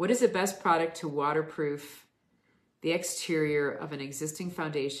 What is the best product to waterproof the exterior of an existing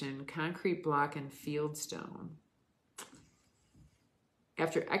foundation, concrete block, and field stone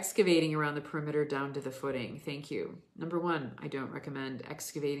after excavating around the perimeter down to the footing? Thank you. Number one, I don't recommend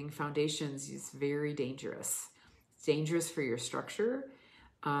excavating foundations. It's very dangerous. It's dangerous for your structure.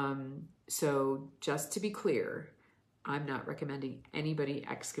 So just to be clear, I'm not recommending anybody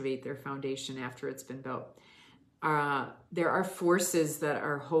excavate their foundation after it's been built. There are forces that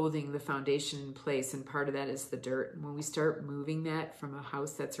are holding the foundation in place, and part of that is the dirt. And when we start moving that from a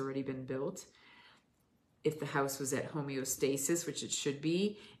house that's already been built, if the house was at homeostasis, which it should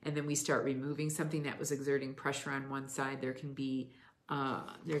be, and then we start removing something that was exerting pressure on one side, there can be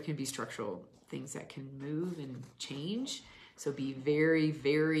structural things that can move and change. So be very,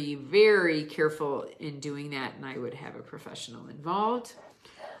 very, very careful in doing that, and I would have a professional involved.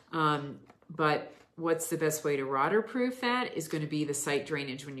 But what's the best way to waterproof that is going to be the site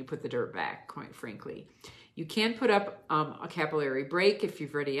drainage when you put the dirt back, quite frankly. You can put up a capillary break if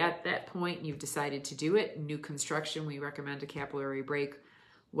you've already at that point and you've decided to do it. New construction, we recommend a capillary break,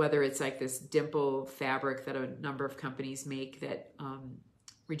 whether it's like this dimple fabric that a number of companies make that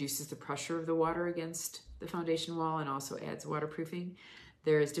reduces the pressure of the water against the foundation wall and also adds waterproofing.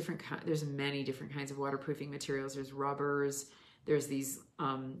 There's many different kinds of waterproofing materials. There's rubbers. There's these,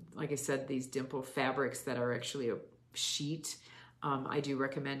 like I said, these dimple fabrics that are actually a sheet. I do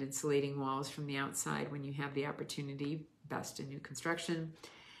recommend insulating walls from the outside when you have the opportunity, best in new construction.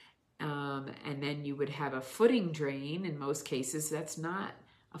 And then you would have a footing drain. In most cases, a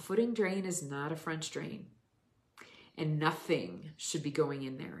footing drain is not a French drain. And nothing should be going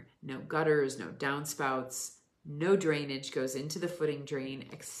in there. No gutters, no downspouts, no drainage goes into the footing drain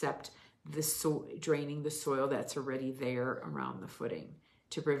except draining the soil that's already there around the footing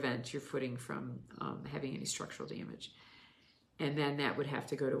to prevent your footing from having any structural damage. And then that would have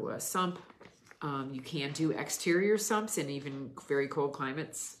to go to a sump. You can do exterior sumps in even very cold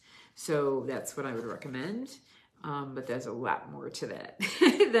climates. So that's what I would recommend. But there's a lot more to that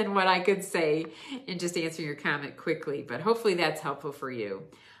than what I could say in just answering your comment quickly. But hopefully that's helpful for you.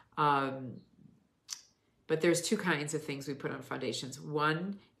 But there's two kinds of things we put on foundations.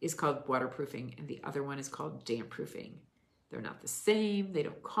 One is called waterproofing and the other one is called damp proofing. They're not the same. They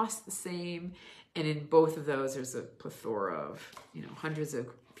don't cost the same. And in both of those, there's a plethora of, hundreds of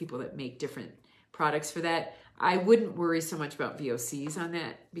people that make different products for that. I wouldn't worry so much about VOCs on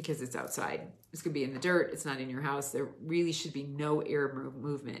that because it's outside. It's going to be in the dirt. It's not in your house. There really should be no air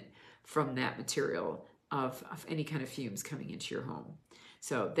movement from that material of any kind of fumes coming into your home.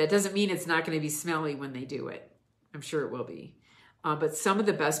 So that doesn't mean it's not going to be smelly when they do it. I'm sure it will be. But some of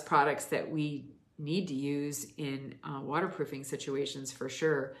the best products that we need to use in waterproofing situations for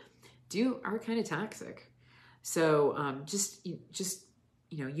sure are kind of toxic. So just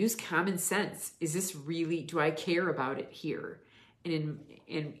use common sense. Is this really, do I care about it here? And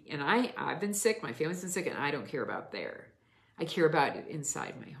I've been sick, my family's been sick, and I don't care about there. I care about it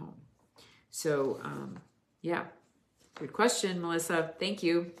inside my home. So yeah, good question, Melissa. Thank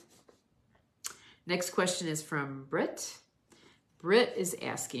you. Next question is from Britt. Britt is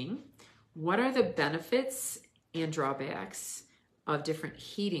asking, what are the benefits and drawbacks of different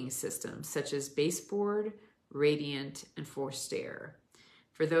heating systems, such as baseboard, radiant, and forced air.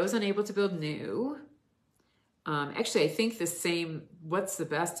 For those unable to build new, actually, I think the same, what's the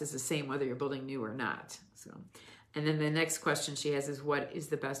best is the same whether you're building new or not. So, and then the next question she has is, what is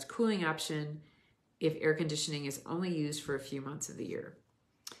the best cooling option if air conditioning is only used for a few months of the year?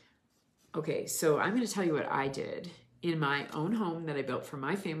 Okay, so I'm going to tell you what I did in my own home that I built for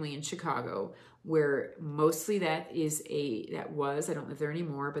my family in Chicago, where mostly I don't live there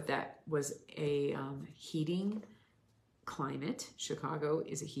anymore, but that was a heating climate. Chicago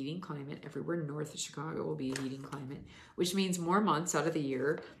is a heating climate. Everywhere north of Chicago will be a heating climate, which means more months out of the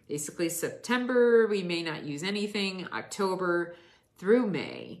year. Basically September, we may not use anything. October through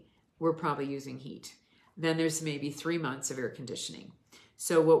May, we're probably using heat. Then there's maybe 3 months of air conditioning.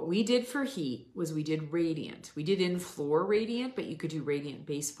 So what we did for heat was we did radiant. We did in-floor radiant, but you could do radiant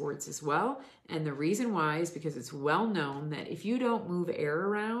baseboards as well. And the reason why is because it's well known that if you don't move air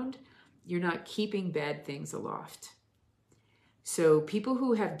around, you're not keeping bad things aloft. So people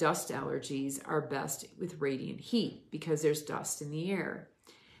who have dust allergies are best with radiant heat because there's dust in the air.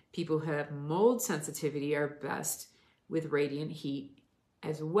 People who have mold sensitivity are best with radiant heat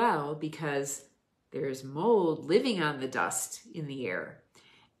as well because there's mold living on the dust in the air.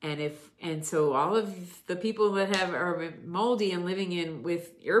 And so all of the people that are moldy and living in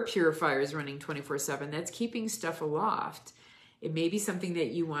with air purifiers running 24/7, that's keeping stuff aloft. It may be something that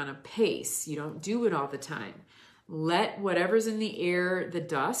you want to pace. You don't do it all the time. Let whatever's in the air, the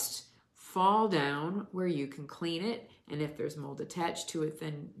dust, fall down where you can clean it. And if there's mold attached to it,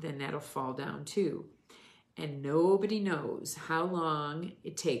 then that'll fall down too. And nobody knows how long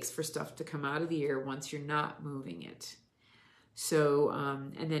it takes for stuff to come out of the air once you're not moving it. So,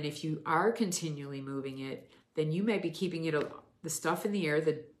 and then if you are continually moving it, then you may be keeping the stuff in the air,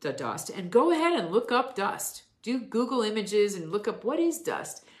 the dust, and go ahead and look up dust. Do Google images and look up what is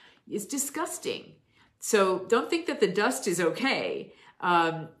dust. It's disgusting. So don't think that the dust is okay.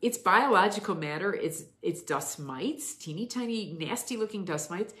 It's biological matter. It's dust mites, teeny tiny, nasty looking dust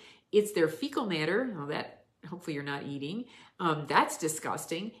mites. It's their fecal matter. Well, that hopefully you're not eating. That's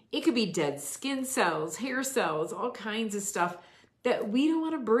disgusting. It could be dead skin cells, hair cells, all kinds of stuff that we don't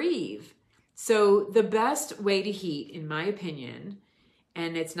want to breathe. So the best way to heat, in my opinion,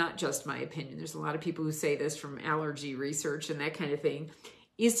 and it's not just my opinion, there's a lot of people who say this from allergy research and that kind of thing,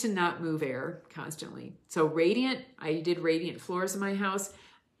 is to not move air constantly. So radiant, I did radiant floors in my house,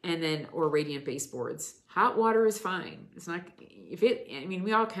 or radiant baseboards. Hot water is fine. It's not,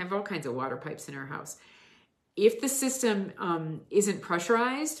 we all have all kinds of water pipes in our house. If the system isn't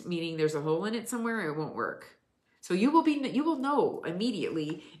pressurized, meaning there's a hole in it somewhere, it won't work. So you will know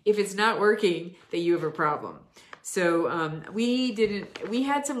immediately if it's not working that you have a problem. So we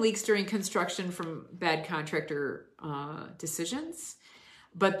had some leaks during construction from bad contractor decisions,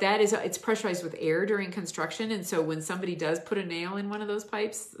 but it's pressurized with air during construction. And so when somebody does put a nail in one of those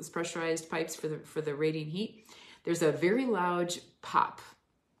pipes, those pressurized pipes for the radiant heat, there's a very loud pop,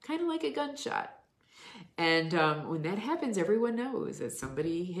 kind of like a gunshot. And when that happens, everyone knows that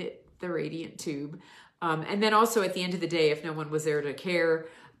somebody hit the radiant tube. And then also at the end of the day, if no one was there to care,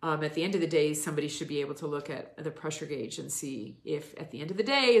 at the end of the day, somebody should be able to look at the pressure gauge and see if at the end of the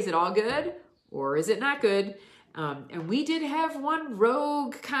day, is it all good or is it not good? And we did have one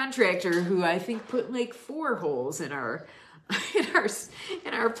rogue contractor who I think put like 4 holes in our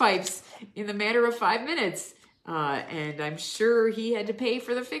pipes in the matter of 5 minutes. And I'm sure he had to pay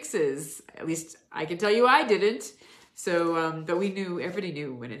for the fixes. At least I can tell you I didn't. So, but everybody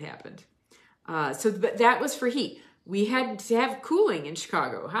knew when it happened. But that was for heat. We had to have cooling in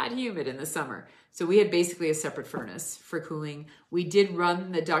Chicago, hot, humid in the summer. So we had basically a separate furnace for cooling. We did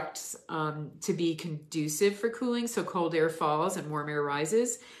run the ducts to be conducive for cooling, so cold air falls and warm air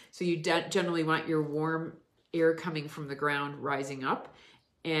rises. So you generally want your warm air coming from the ground rising up,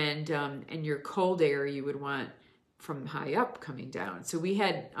 and your cold air you would want from high up coming down. So we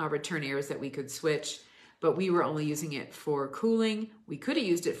had return airs that we could switch, but we were only using it for cooling. We could have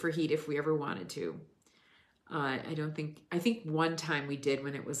used it for heat if we ever wanted to. I think one time we did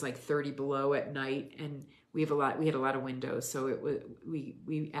when it was like 30 below at night, and we had a lot of windows, so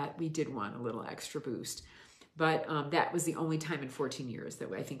we did want a little extra boost. But that was the only time in 14 years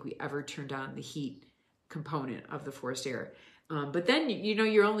that I think we ever turned on the heat component of the forced air. But then,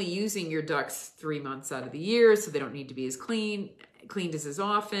 you're only using your ducts 3 months out of the year, so they don't need to be as cleaned as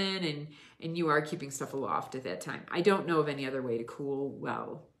often, and you are keeping stuff aloft at that time. I don't know of any other way to cool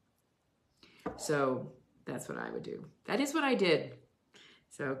well. So that's what I would do. That is what I did.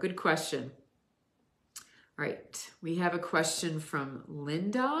 So good question. All right, we have a question from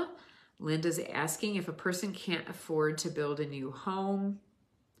Linda. Linda's asking if a person can't afford to build a new home.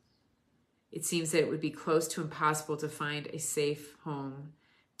 It seems that it would be close to impossible to find a safe home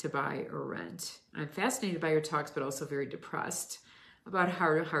to buy or rent. I'm fascinated by your talks, but also very depressed about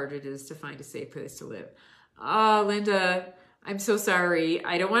how hard it is to find a safe place to live. Oh, Linda, I'm so sorry.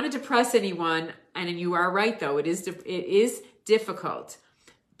 I don't want to depress anyone. And you are right, though. It is difficult.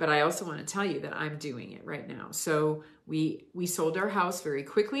 But I also want to tell you that I'm doing it right now. So we sold our house very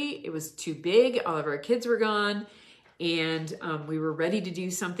quickly. It was too big. All of our kids were gone. And we were ready to do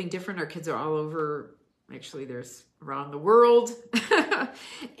something different. Our kids are all over. Actually, there's around the world.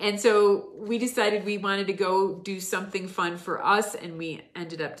 And so we decided we wanted to go do something fun for us. And we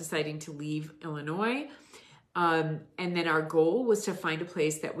ended up deciding to leave Illinois. And then our goal was to find a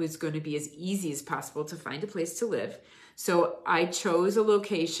place that was going to be as easy as possible to find a place to live. So I chose a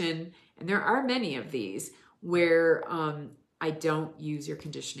location, and there are many of these, where I don't use air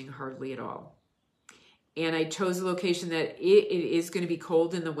conditioning hardly at all. And I chose a location that it is going to be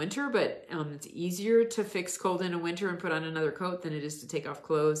cold in the winter, but it's easier to fix cold in the winter and put on another coat than it is to take off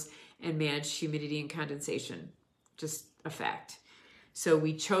clothes and manage humidity and condensation. Just a fact. So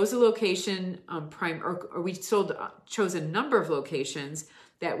we chose a location, chose a number of locations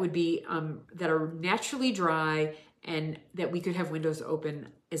that would be, that are naturally dry and that we could have windows open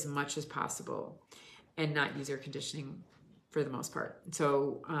as much as possible and not use air conditioning for the most part.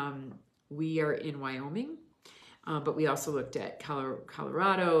 So we are in Wyoming, but we also looked at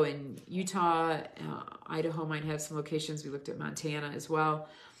Colorado and Utah. Idaho might have some locations. We looked at Montana as well.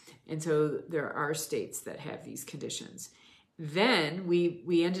 And so there are states that have these conditions. Then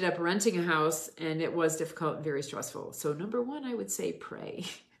we ended up renting a house, and it was difficult and very stressful. So number one, I would say pray.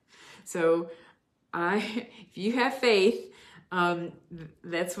 So if you have faith,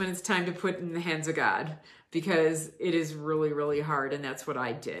 that's when it's time to put in the hands of God, because it is really, really hard. And that's what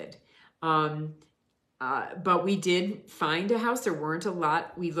I did. But we did find a house. There weren't a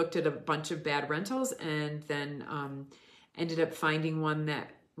lot. We looked at a bunch of bad rentals, and then ended up finding one that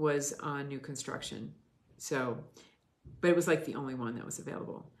was new construction. But it was like the only one that was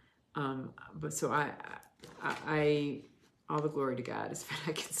available. But so I all the glory to God is what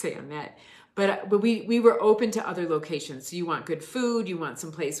I can say on that. But we were open to other locations. So you want good food, you want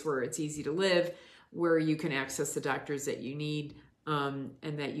some place where it's easy to live, where you can access the doctors that you need, and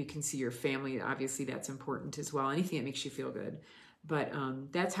that you can see your family. Obviously, that's important as well. Anything that makes you feel good. But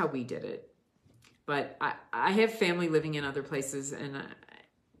that's how we did it. But I have family living in other places, and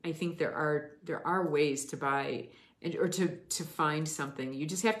I think there are ways to buy or to find something. You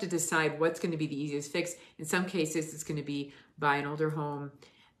just have to decide what's going to be the easiest fix. In some cases, it's going to be buy an older home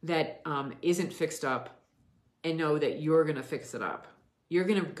that isn't fixed up, and know that you're going to fix it up. You're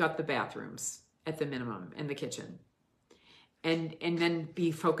going to gut the bathrooms at the minimum and the kitchen, and then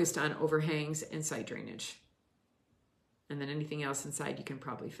be focused on overhangs and side drainage. And then anything else inside you can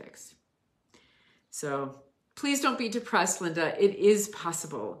probably fix. So please don't be depressed, Linda. It is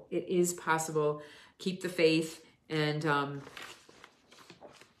possible. It is possible. Keep the faith, and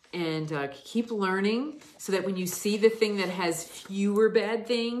keep learning, so that when you see the thing that has fewer bad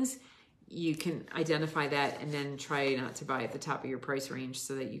things, you can identify that and then try not to buy at the top of your price range,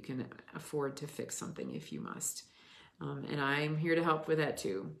 so that you can afford to fix something if you must. And I'm here to help with that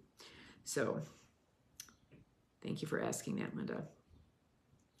too. So thank you for asking that, Linda.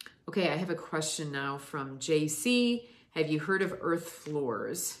 Okay, I have a question now from JC. Have you heard of earth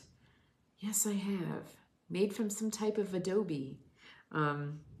floors? Yes, I have. Made from some type of adobe.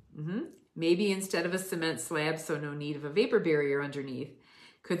 Maybe instead of a cement slab, so no need of a vapor barrier underneath.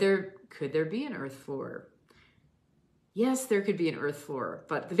 Could there be an earth floor? Yes, there could be an earth floor,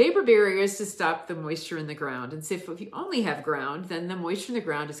 but the vapor barrier is to stop the moisture in the ground. And so if you only have ground, then the moisture in the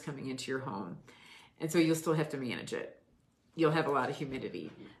ground is coming into your home. And so you'll still have to manage it. You'll have a lot of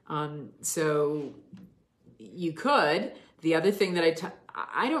humidity. So you could. The other thing that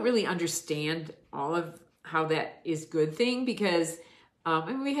I don't really understand all of how that is good thing, because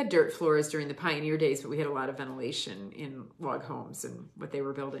we had dirt floors during the pioneer days, but we had a lot of ventilation in log homes and what they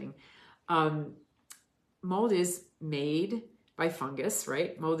were building. Mold is made by fungus,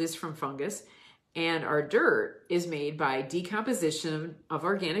 right? Mold is from fungus. And our dirt is made by decomposition of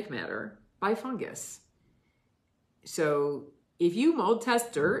organic matter by fungus. So if you mold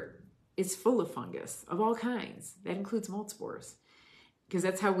test dirt, it's full of fungus of all kinds. That includes mold spores, because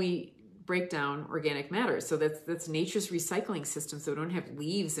that's how we break down organic matter. So that's nature's recycling system, so we don't have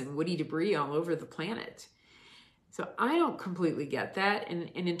leaves and woody debris all over the planet. So I don't completely get that. And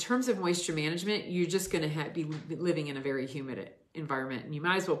in terms of moisture management, you're just going to be living in a very humid environment. And you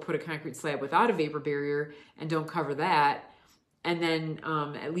might as well put a concrete slab without a vapor barrier and don't cover that, And then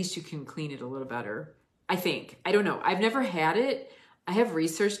at least you can clean it a little better, I think. I don't know. I've never had it. I have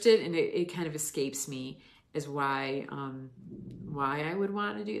researched it, and it kind of escapes me as why I would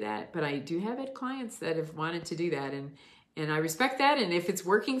want to do that. But I do have had clients that have wanted to do that, and I respect that. And if it's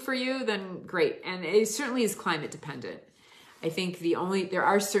working for you, then great. And it certainly is climate dependent. I think there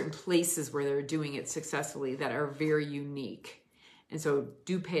are certain places where they're doing it successfully that are very unique. And so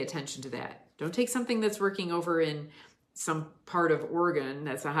do pay attention to that. Don't take something that's working over in some part of Oregon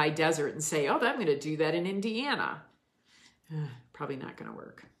that's a high desert and say, oh, I'm going to do that in Indiana. Probably not going to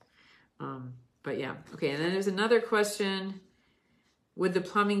work. But yeah. Okay. And then there's another question. Would the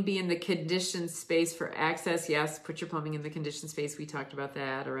plumbing be in the conditioned space for access? Yes. Put your plumbing in the conditioned space. We talked about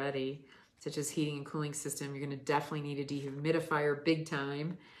that already, such as heating and cooling system. You're going to definitely need a dehumidifier big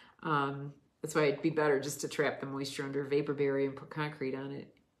time. That's why it'd be better just to trap the moisture under a vapor barrier and put concrete on it,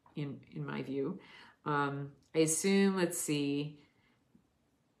 in my view. I assume, let's see,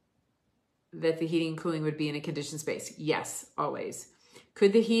 that the heating and cooling would be in a conditioned space. Yes, always.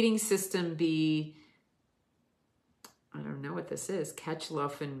 Could the heating system be, I don't know what this is,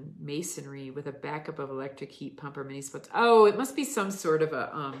 Ketchloffen masonry with a backup of electric heat pump or mini splits? Oh, it must be some sort of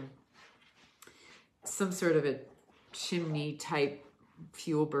a chimney type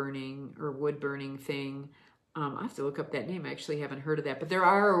fuel burning or wood burning thing. I have to look up that name. I actually haven't heard of that, but there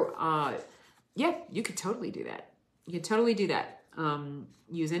are, yeah, you could totally do that. You could totally do that.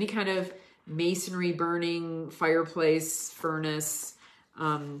 Use any kind of masonry burning, fireplace, furnace,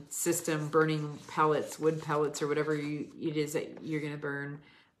 system, burning pellets, wood pellets, or whatever it is that you're going to burn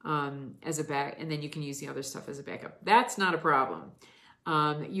as a back, and then you can use the other stuff as a backup. That's not a problem.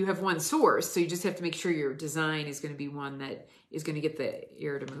 You have one source, so you just have to make sure your design is going to be one that is going to get the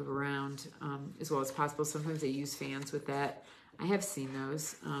air to move around as well as possible. Sometimes they use fans with that. I have seen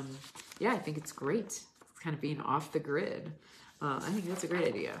those. Yeah, I think it's great. It's kind of being off the grid. I think that's a great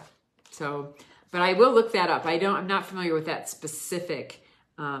idea. So, but I will look that up. I'm not familiar with that specific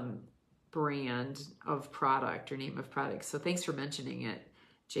brand of product or name of product. So thanks for mentioning it,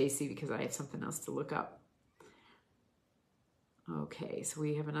 JC, because I have something else to look up. Okay, so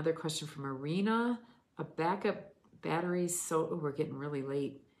we have another question from Arena. A backup battery, oh, we're getting really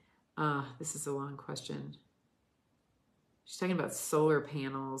late. This is a long question. She's talking about solar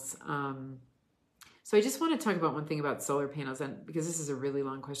panels. So I just want to talk about one thing about solar panels, and because this is a really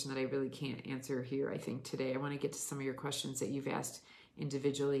long question that I really can't answer here, I think, today. I want to get to some of your questions that you've asked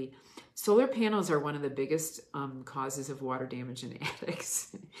individually. Solar panels are one of the biggest causes of water damage in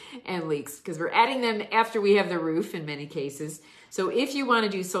attics and leaks, because we're adding them after we have the roof in many cases. So if you want to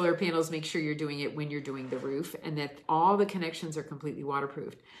do solar panels, make sure you're doing it when you're doing the roof and that all the connections are completely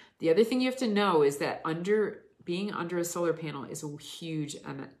waterproofed. The other thing you have to know is that being under a solar panel is a huge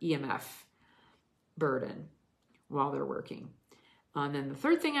EMF burden while they're working. And then the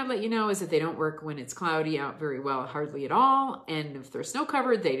third thing I'd let you know is that they don't work when it's cloudy out very well, hardly at all. And if they're snow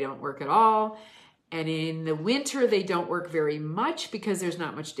covered, they don't work at all. And in the winter, they don't work very much because there's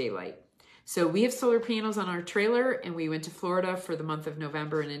not much daylight. So we have solar panels on our trailer, and we went to Florida for the month of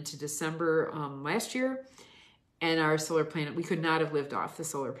November and into December last year. And our solar panel, we could not have lived off the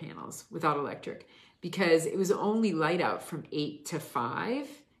solar panels without electric because it was only light out from 8 to 5. I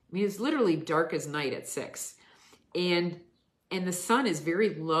mean, it's literally dark as night at 6. And the sun is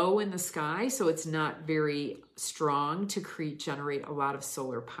very low in the sky, so it's not very strong to generate a lot of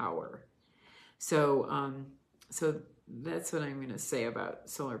solar power. So, so that's what I'm going to say about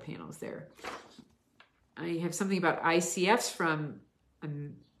solar panels there. I have something about ICFs from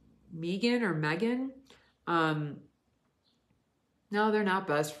Megan. No, they're not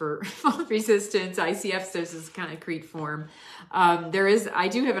best for fault resistance. ICFs, there's this concrete form. I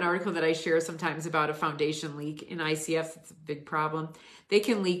do have an article that I share sometimes about a foundation leak in ICFs. It's a big problem. They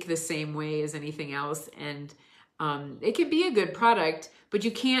can leak the same way as anything else, and it can be a good product, but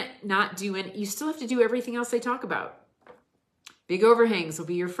you can't not do it. You still have to do everything else they talk about. Big overhangs will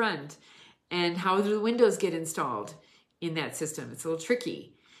be your friend. And how do the windows get installed in that system? It's a little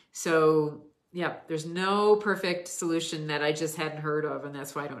tricky. So yeah, there's no perfect solution that I just hadn't heard of, and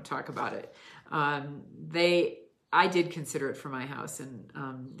that's why I don't talk about it. I did consider it for my house,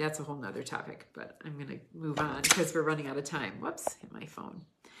 and that's a whole nother topic, but I'm going to move on because we're running out of time. Whoops, hit my phone.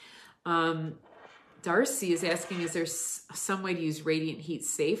 Darcy is asking, is there some way to use radiant heat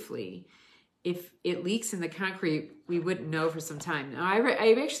safely? If it leaks in the concrete, we wouldn't know for some time. Now,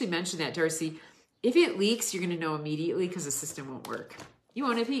 I actually mentioned that, Darcy. If it leaks, you're going to know immediately because the system won't work. You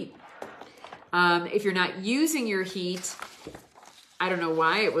won't have heat. If you're not using your heat, I don't know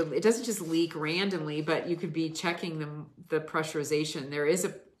why it doesn't just leak randomly, but you could be checking the pressurization.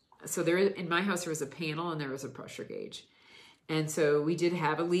 In my house, there was a panel and there was a pressure gauge. And so we did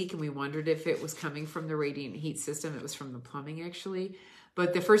have a leak, and we wondered if it was coming from the radiant heat system. It was from the plumbing, actually.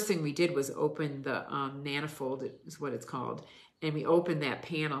 But the first thing we did was open the manifold, is what it's called. And we opened that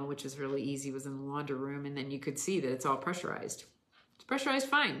panel, which is really easy. It was in the laundry room. And then you could see that it's all pressurized. It's pressurized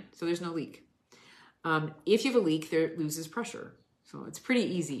fine, so there's no leak. If you have a leak, there loses pressure. So it's pretty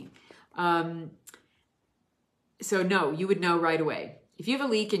easy. So no, you would know right away. If you have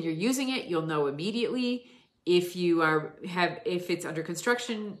a leak and you're using it, you'll know immediately. If it's under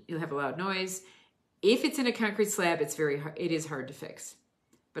construction, you'll have a loud noise. If it's in a concrete slab, it is hard to fix.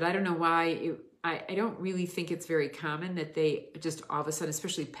 But I don't know why. I don't really think it's very common that they just all of a sudden,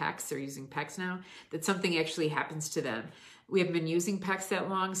 especially PEX, they're using PEX now, that something actually happens to them. We haven't been using PEX that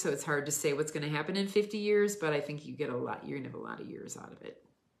long, so it's hard to say what's going to happen in 50 years, but I think you're going to have a lot of years out of it.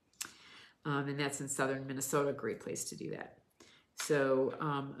 And that's in southern Minnesota, a great place to do that. So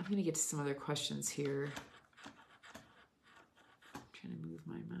I'm going to get to some other questions here. I'm trying to move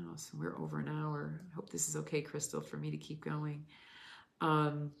my mouse. We're over an hour. I hope this is okay, Crystal, for me to keep going.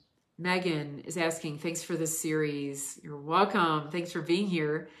 Megan is asking, thanks for this series. You're welcome. Thanks for being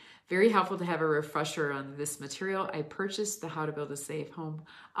here. Very helpful to have a refresher on this material. I purchased the How to Build a Safe Home.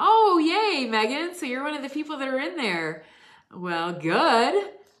 Oh, yay, Megan. So you're one of the people that are in there. Well,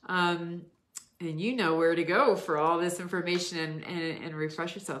 good. And you know where to go for all this information and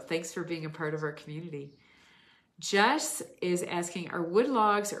refresh yourself. Thanks for being a part of our community. Jess is asking, are wood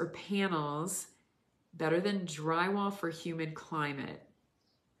logs or panels better than drywall for humid climate?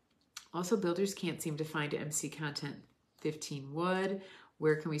 Also, builders can't seem to find MC content 15 wood.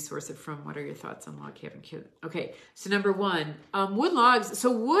 Where can we source it from? What are your thoughts on log cabin kit? Okay, so number one, wood logs.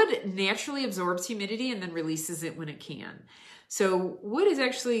 So wood naturally absorbs humidity and then releases it when it can. So wood is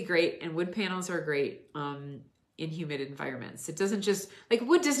actually great, and wood panels are great in humid environments. It doesn't just, like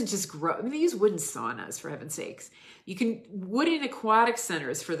wood doesn't just grow. I mean, they use wood in saunas, for heaven's sakes. Wood in aquatic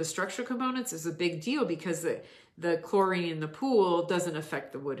centers for the structural components is a big deal because the chlorine in the pool doesn't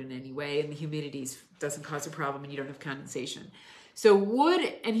affect the wood in any way, and the humidity doesn't cause a problem, and you don't have condensation. So wood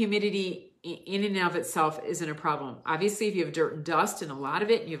and humidity in and of itself isn't a problem. Obviously, if you have dirt and dust and a lot of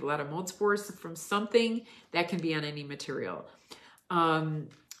it, and you have a lot of mold spores from something, that can be on any material.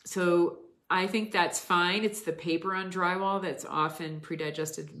 So I think that's fine. It's the paper on drywall that's often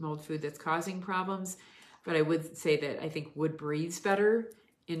pre-digested mold food that's causing problems. But I would say that I think wood breathes better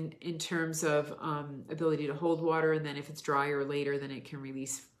in terms of ability to hold water. And then if it's drier later, then it can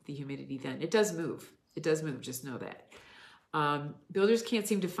release the humidity then. It does move. It does move, just know that. Builders can't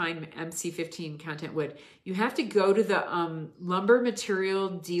seem to find MC15 content wood. You have to go to the Lumber Material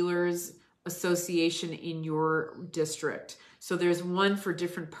Dealers Association in your district. So there's one for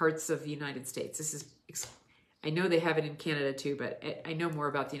different parts of the United States. I know they have it in Canada too, but I know more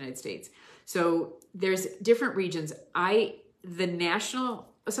about the United States. So there's different regions. The National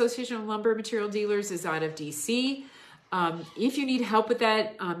Association of Lumber Material Dealers is out of DC. If you need help with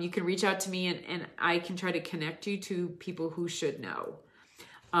that, you can reach out to me and I can try to connect you to people who should know.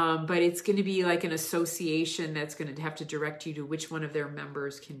 But it's going to be like an association that's going to have to direct you to which one of their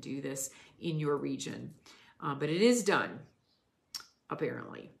members can do this in your region. But it is done,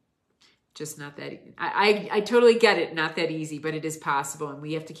 apparently. Just not that, I totally get it, not that easy, but it is possible, and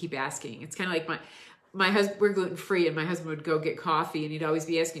we have to keep asking. It's kind of like my husband, we're gluten-free, and my husband would go get coffee, and he'd always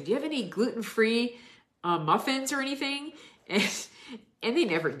be asking, do you have any gluten-free muffins or anything? And they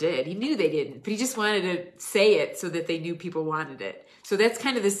never did. He knew they didn't, but he just wanted to say it so that they knew people wanted it. So that's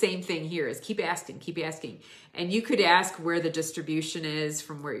kind of the same thing here, is keep asking. And you could ask where the distribution is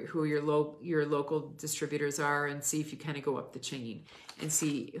from who your local distributors are, and see if you kind of go up the chain and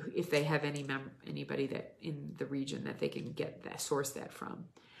see if they have anybody that in the region that they can source that from.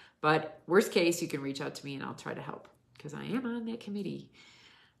 But worst case, you can reach out to me and I'll try to help because I am on that committee.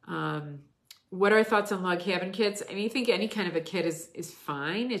 What are thoughts on log cabin kits? I mean, I think any kind of a kit is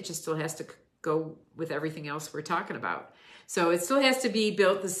fine. It just still has to go with everything else we're talking about. So it still has to be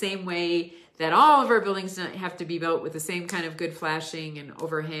built the same way that all of our buildings have to be built, with the same kind of good flashing and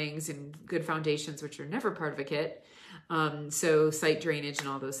overhangs and good foundations, which are never part of a kit. So site drainage and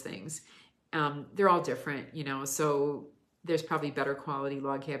all those things. They're all different, so there's probably better quality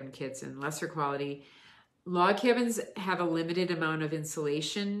log cabin kits and lesser quality. Log cabins have a limited amount of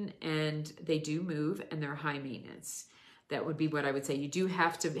insulation, and they do move, and they're high maintenance. That would be what I would say. You do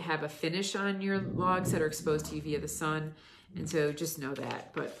have to have a finish on your logs that are exposed to UV of the sun, and so just know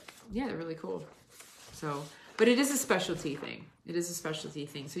that. But yeah, they're really cool. So, but it is a specialty thing.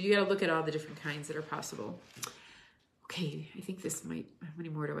 So you got to look at all the different kinds that are possible. Okay, I think this might. How many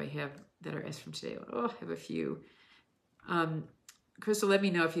more do I have that are asked from today? Oh, I have a few. Crystal, let me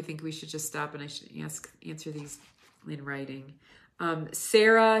know if you think we should just stop and I should answer these in writing.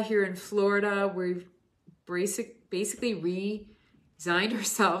 Sarah here in Florida, we've basically resigned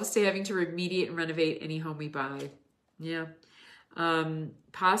ourselves to having to remediate and renovate any home we buy. Yeah.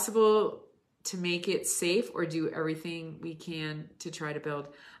 Possible to make it safe or do everything we can to try to build.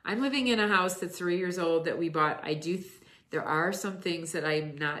 I'm living in a house that's 3 years old that we bought. There are some things that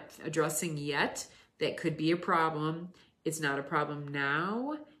I'm not addressing yet that could be a problem. It's not a problem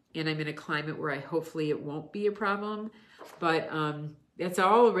now, and I'm in a climate where hopefully it won't be a problem, but that's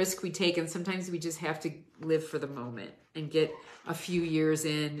all a risk we take, and sometimes we just have to live for the moment and get a few years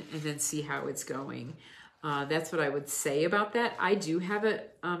in and then see how it's going. That's what I would say about that. I do have a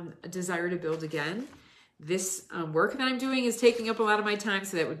desire to build again. This work that I'm doing is taking up a lot of my time,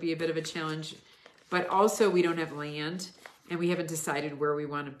 so that would be a bit of a challenge. But also, we don't have land, and we haven't decided where we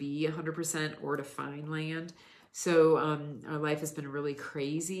want to be 100% or to find land. So our life has been really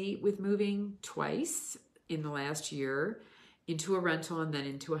crazy with moving twice in the last year, into a rental and then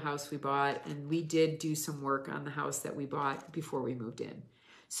into a house we bought. And we did do some work on the house that we bought before we moved in.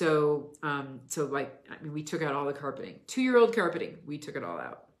 So, we took out all the carpeting, 2-year-old carpeting, we took it all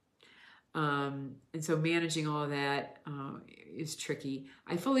out. And so managing all of that is tricky.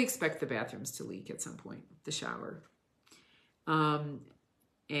 I fully expect the bathrooms to leak at some point, the shower. And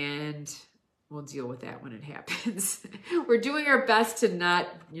we'll deal with that when it happens. We're doing our best to not,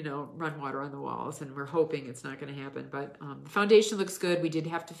 run water on the walls, and we're hoping it's not going to happen. But the foundation looks good. We did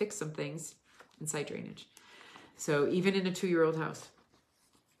have to fix some things in site drainage. So even in a 2-year-old house.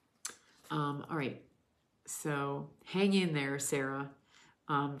 All right, so hang in there, Sarah.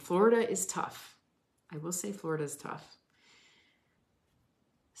 Florida is tough. I will say Florida is tough.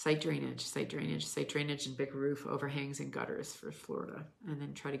 Site drainage, and big roof overhangs and gutters for Florida. And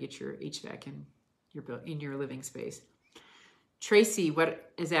then try to get your HVAC in your living space. Tracy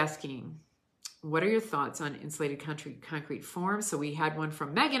is asking, what are your thoughts on insulated concrete forms? So we had one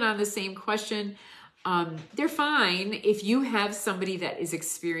from Megan on the same question. They're fine if you have somebody that is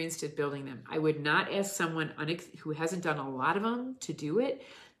experienced at building them. I would not ask someone who hasn't done a lot of them to do it.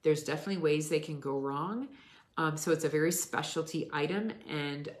 There's definitely ways they can go wrong. So it's a very specialty item,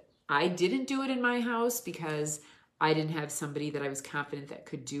 and I didn't do it in my house because I didn't have somebody that I was confident that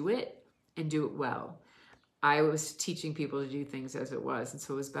could do it and do it well. I was teaching people to do things as it was, and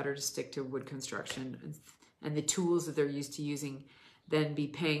so it was better to stick to wood construction and the tools that they're used to using than be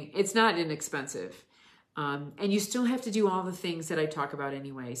paying. It's not inexpensive. And you still have to do all the things that I talk about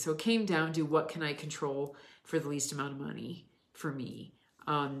anyway. So it came down to what can I control for the least amount of money for me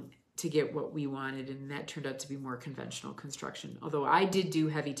to get what we wanted. And that turned out to be more conventional construction. Although I did do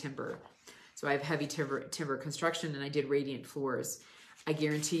heavy timber. So I have heavy timber construction, and I did radiant floors. I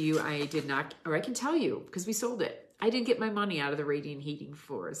guarantee you I did not, or I can tell you because we sold it. I didn't get my money out of the radiant heating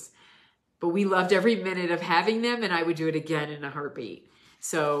floors. But we loved every minute of having them, and I would do it again in a heartbeat.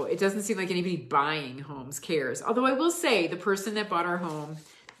 So it doesn't seem like anybody buying homes cares. Although I will say the person that bought our home,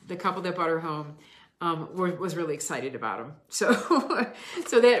 the couple that bought our home, was really excited about them. So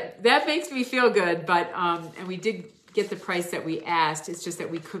that makes me feel good. But and we did get the price that we asked. It's just that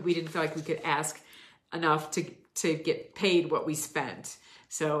we didn't feel like we could ask enough to get paid what we spent.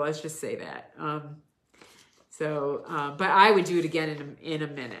 So let's just say that. But I would do it again in a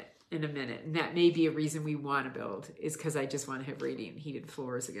minute. And that may be a reason we want to build, is because I just want to have radiant heated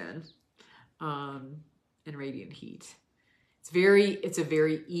floors again, and radiant heat. It's a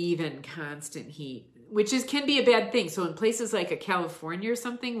very even, constant heat, which can be a bad thing. So in places like a California or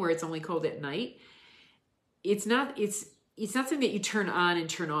something where it's only cold at night, it's not something that you turn on and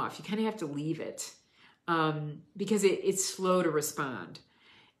turn off. You kind of have to leave it because it's slow to respond.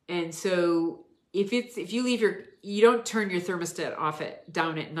 And so if you don't turn your thermostat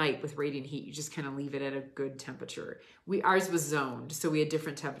down at night with radiant heat, you just kind of leave it at a good temperature. Ours was zoned, so we had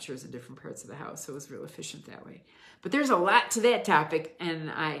different temperatures in different parts of the house, so it was real efficient that way. But there's a lot to that topic, and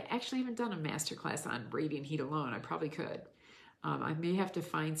I actually haven't done a masterclass on radiant heat alone. I probably could. I may have to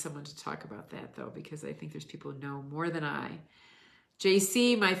find someone to talk about that, though, because I think there's people who know more than I.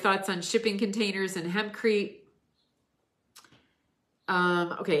 JC, my thoughts on shipping containers and hempcrete.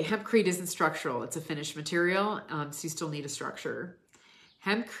 Okay, hempcrete isn't structural. It's a finished material, so you still need a structure.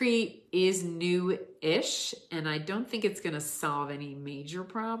 Hempcrete is new-ish, and I don't think it's going to solve any major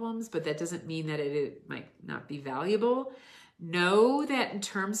problems, but that doesn't mean that it might not be valuable. Know that in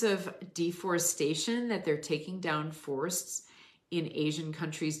terms of deforestation, that they're taking down forests in Asian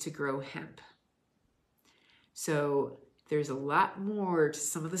countries to grow hemp. So there's a lot more to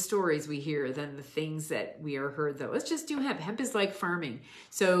some of the stories we hear than the things that we are heard that let's just do hemp. Hemp is like farming.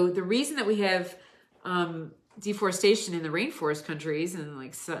 So the reason that we have deforestation in the rainforest countries and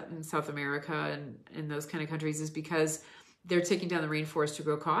like in South America and those kind of countries is because they're taking down the rainforest to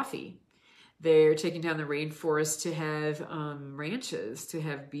grow coffee. They're taking down the rainforest to have ranches, to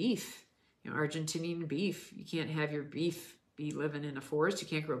have beef, Argentinian beef. You can't have your beef be living in a forest. You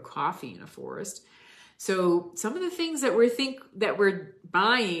can't grow coffee in a forest. So some of the things that we're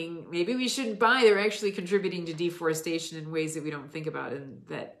buying, maybe we shouldn't buy, they're actually contributing to deforestation in ways that we don't think about and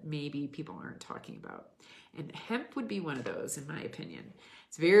that maybe people aren't talking about. And hemp would be one of those, in my opinion.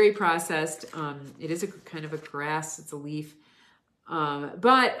 It's very processed. It is a kind of a grass. It's a leaf.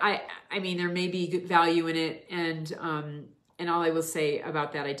 But I mean, there may be good value in it. And all I will say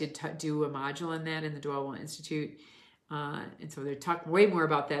about that, I did do a module on that in the Dwellwell Institute. And so they're talking way more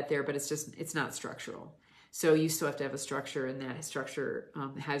about that there, but it's not structural. So you still have to have a structure, and that structure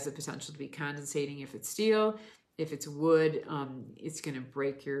has the potential to be condensating if it's steel. If it's wood, it's going to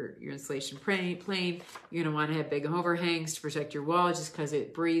break your insulation plane. You're going to want to have big overhangs to protect your wall. Just because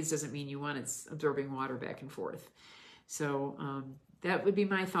it breathes doesn't mean you want it's absorbing water back and forth. So that would be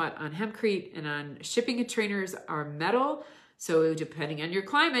my thought on hempcrete. And on shipping containers are metal. So depending on your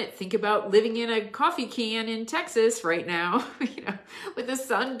climate, think about living in a coffee can in Texas right now, with the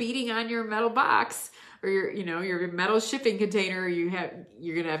sun beating on your metal box or your metal shipping container. You're going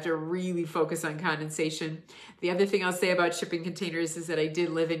to have to really focus on condensation. The other thing I'll say about shipping containers is that I did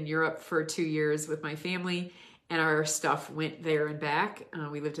live in Europe for 2 years with my family, and our stuff went there and back.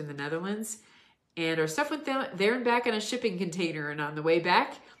 We lived in the Netherlands, and our stuff went there and back on a shipping container. And on the way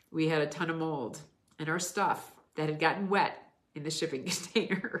back, we had a ton of mold and our stuff that had gotten wet in the shipping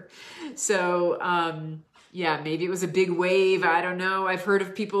container. So, yeah, maybe it was a big wave. I don't know. I've heard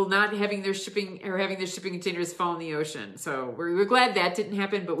of people not having their shipping containers fall in the ocean. So we're glad that didn't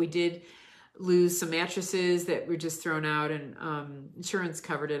happen, but we did lose some mattresses that were just thrown out, and insurance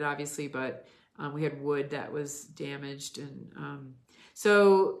covered it obviously, but we had wood that was damaged. And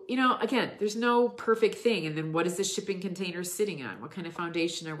so, again, there's no perfect thing. And then what is the shipping container sitting on? What kind of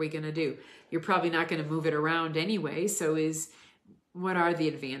foundation are we going to do? You're probably not going to move it around anyway. So what are the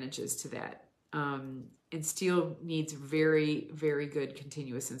advantages to that? And steel needs very, very good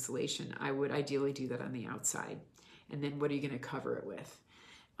continuous insulation. I would ideally do that on the outside. And then what are you going to cover it with?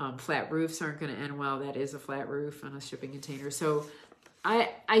 Flat roofs aren't going to end well. That is a flat roof on a shipping container. So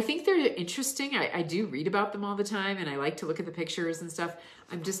I think they're interesting. I do read about them all the time, and I like to look at the pictures and stuff.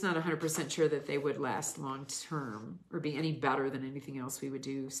 I'm just not 100% sure that they would last long term or be any better than anything else we would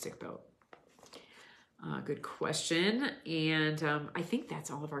do stick built. Good question. And I think that's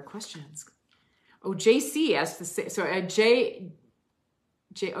all of our questions. Oh, JC asked the same. So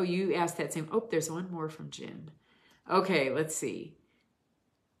oh, you asked that same. Oh, there's one more from Jim. Okay, let's see.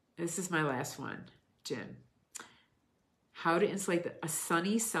 This is my last one, Jim. How to insulate a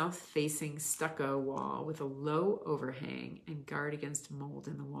sunny south-facing stucco wall with a low overhang and guard against mold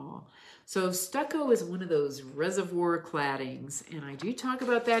in the wall. So stucco is one of those reservoir claddings, and I do talk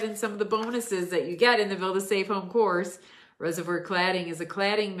about that in some of the bonuses that you get in the Build a Safe Home course. Reservoir cladding is a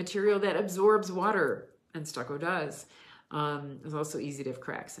cladding material that absorbs water, and stucco does. It's also easy to have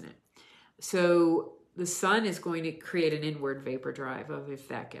cracks in it. So the sun is going to create an inward vapor drive if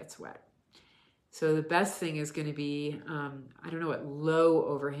that gets wet. So the best thing is going to be, I don't know what low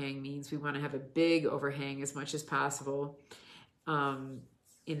overhang means. We want to have a big overhang as much as possible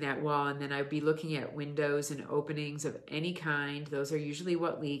in that wall. And then I'd be looking at windows and openings of any kind. Those are usually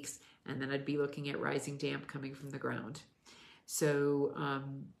what leaks. And then I'd be looking at rising damp coming from the ground. So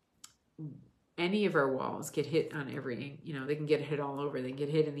any of our walls get hit on every, they can get hit all over. They can get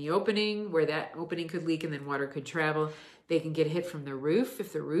hit in the opening where that opening could leak and then water could travel. They can get hit from the roof.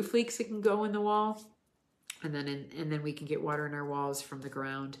 If the roof leaks, it can go in the wall. And then we can get water in our walls from the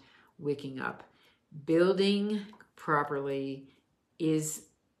ground wicking up. Building properly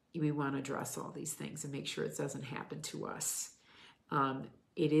we want to address all these things and make sure it doesn't happen to us.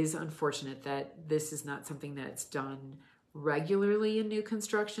 It is unfortunate that this is not something that's done regularly in new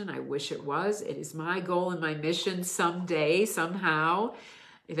construction. I wish it was. It is my goal and my mission someday, somehow.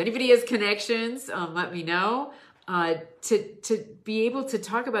 If anybody has connections, let me know. To be able to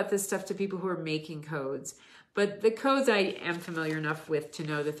talk about this stuff to people who are making codes. But the codes I am familiar enough with to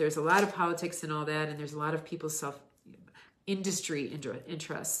know that there's a lot of politics and all that, and there's a lot of people's industry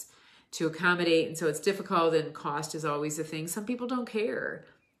interests to accommodate, and so it's difficult, and cost is always a thing. Some people don't care.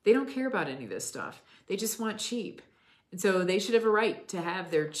 They don't care about any of this stuff. They just want cheap. And so they should have a right to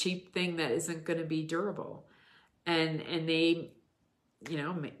have their cheap thing that isn't going to be durable. And they,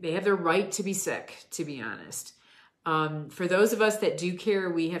 they have their right to be sick, to be honest. For those of us that do care,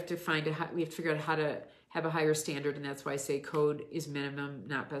 we have to figure out how to have a higher standard. And that's why I say code is minimum,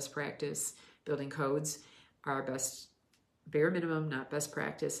 not best practice, building codes. our best bare minimum, not best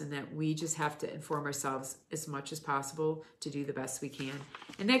practice, and that we just have to inform ourselves as much as possible to do the best we can.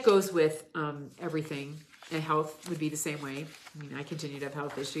 And that goes with everything. And health would be the same way. I mean, I continue to have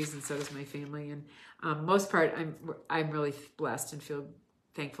health issues, and so does my family. And most part, I'm really blessed and feel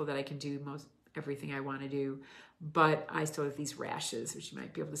thankful that I can do most everything I want to do. But I still have these rashes, which you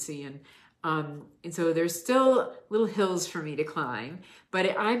might be able to see. And so there's still little hills for me to climb.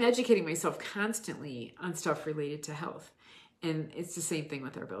 But I'm educating myself constantly on stuff related to health. And it's the same thing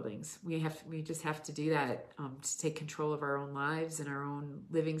with our buildings. We just have to do that to take control of our own lives and our own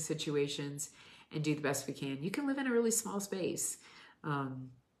living situations and do the best we can. You can live in a really small space,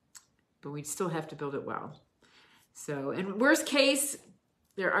 but we still have to build it well. So, in worst case,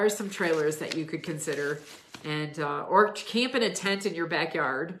 there are some trailers that you could consider, and or camp in a tent in your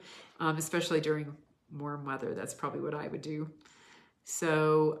backyard, especially during warm weather. That's probably what I would do.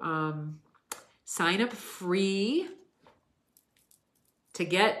 So, sign up free to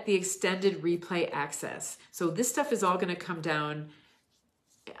get the extended replay access. So this stuff is all going to come down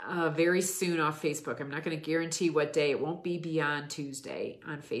very soon off Facebook. I'm not going to guarantee what day. It won't be beyond Tuesday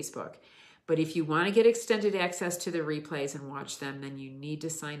on Facebook. But if you want to get extended access to the replays and watch them, then you need to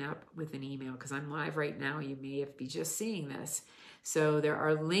sign up with an email, because I'm live right now. You may be just seeing this. So there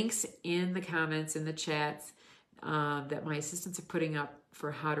are links in the comments, in the chats, that my assistants are putting up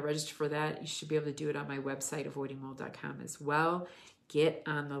for how to register for that. You should be able to do it on my website, avoidingmold.com, as well. Get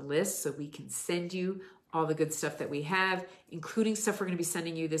on the list so we can send you all the good stuff that we have, including stuff we're going to be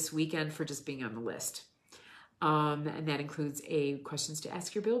sending you this weekend for just being on the list. And that includes a questions to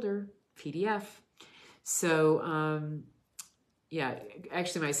ask your builder PDF. So yeah,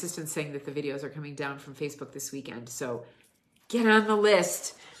 actually my assistant's saying that the videos are coming down from Facebook this weekend. So get on the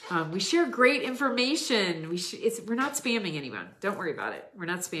list. We share great information. We're not spamming anyone. Don't worry about it. We're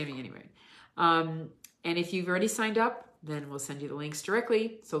not spamming anyone. And if you've already signed up, then we'll send you the links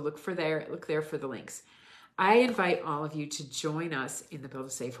directly. So look there for the links. I invite all of you to join us in the Build a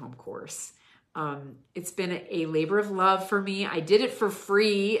Safe Home course. It's been a labor of love for me. I did it for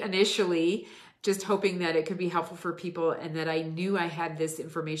free initially, just hoping that it could be helpful for people, and that I knew I had this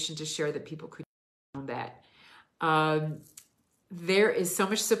information to share that people could know that. There is so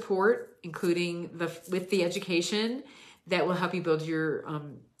much support, including with the education, that will help you build your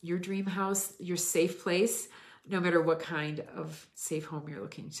dream house, your safe place, no matter what kind of safe home you're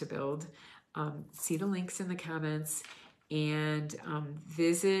looking to build. See the links in the comments, and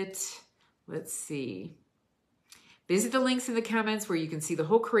visit the links in the comments where you can see the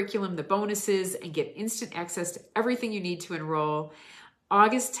whole curriculum, the bonuses, and get instant access to everything you need to enroll.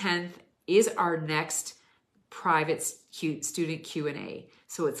 August 10th is our next private student Q&A.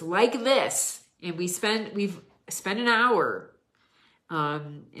 So it's like this, and we've spent an hour.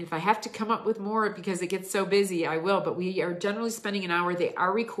 If I have to come up with more because it gets so busy, I will, but we are generally spending an hour. They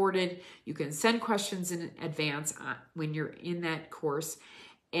are recorded. You can send questions in advance when you're in that course,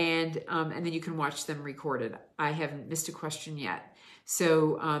 and then you can watch them recorded. I haven't missed a question yet.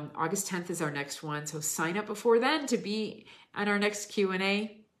 So August 10th is our next one. So sign up before then to be on our next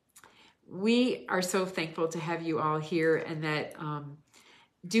Q&A. We are so thankful to have you all here, and that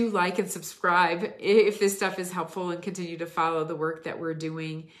do like and subscribe if this stuff is helpful, and continue to follow the work that we're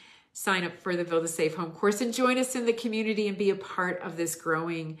doing. Sign up for the Build a Safe Home course and join us in the community and be a part of this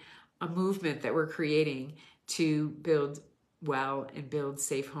growing movement that we're creating to build well and build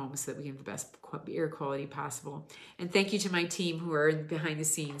safe homes so that we have the best air quality possible. And thank you to my team who are behind the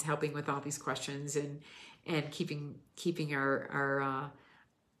scenes helping with all these questions and keeping our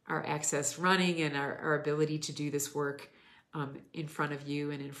access running, and our ability to do this work in front of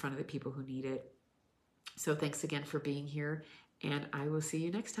you and in front of the people who need it. So thanks again for being here, and I will see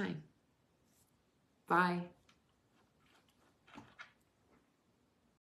you next time. Bye.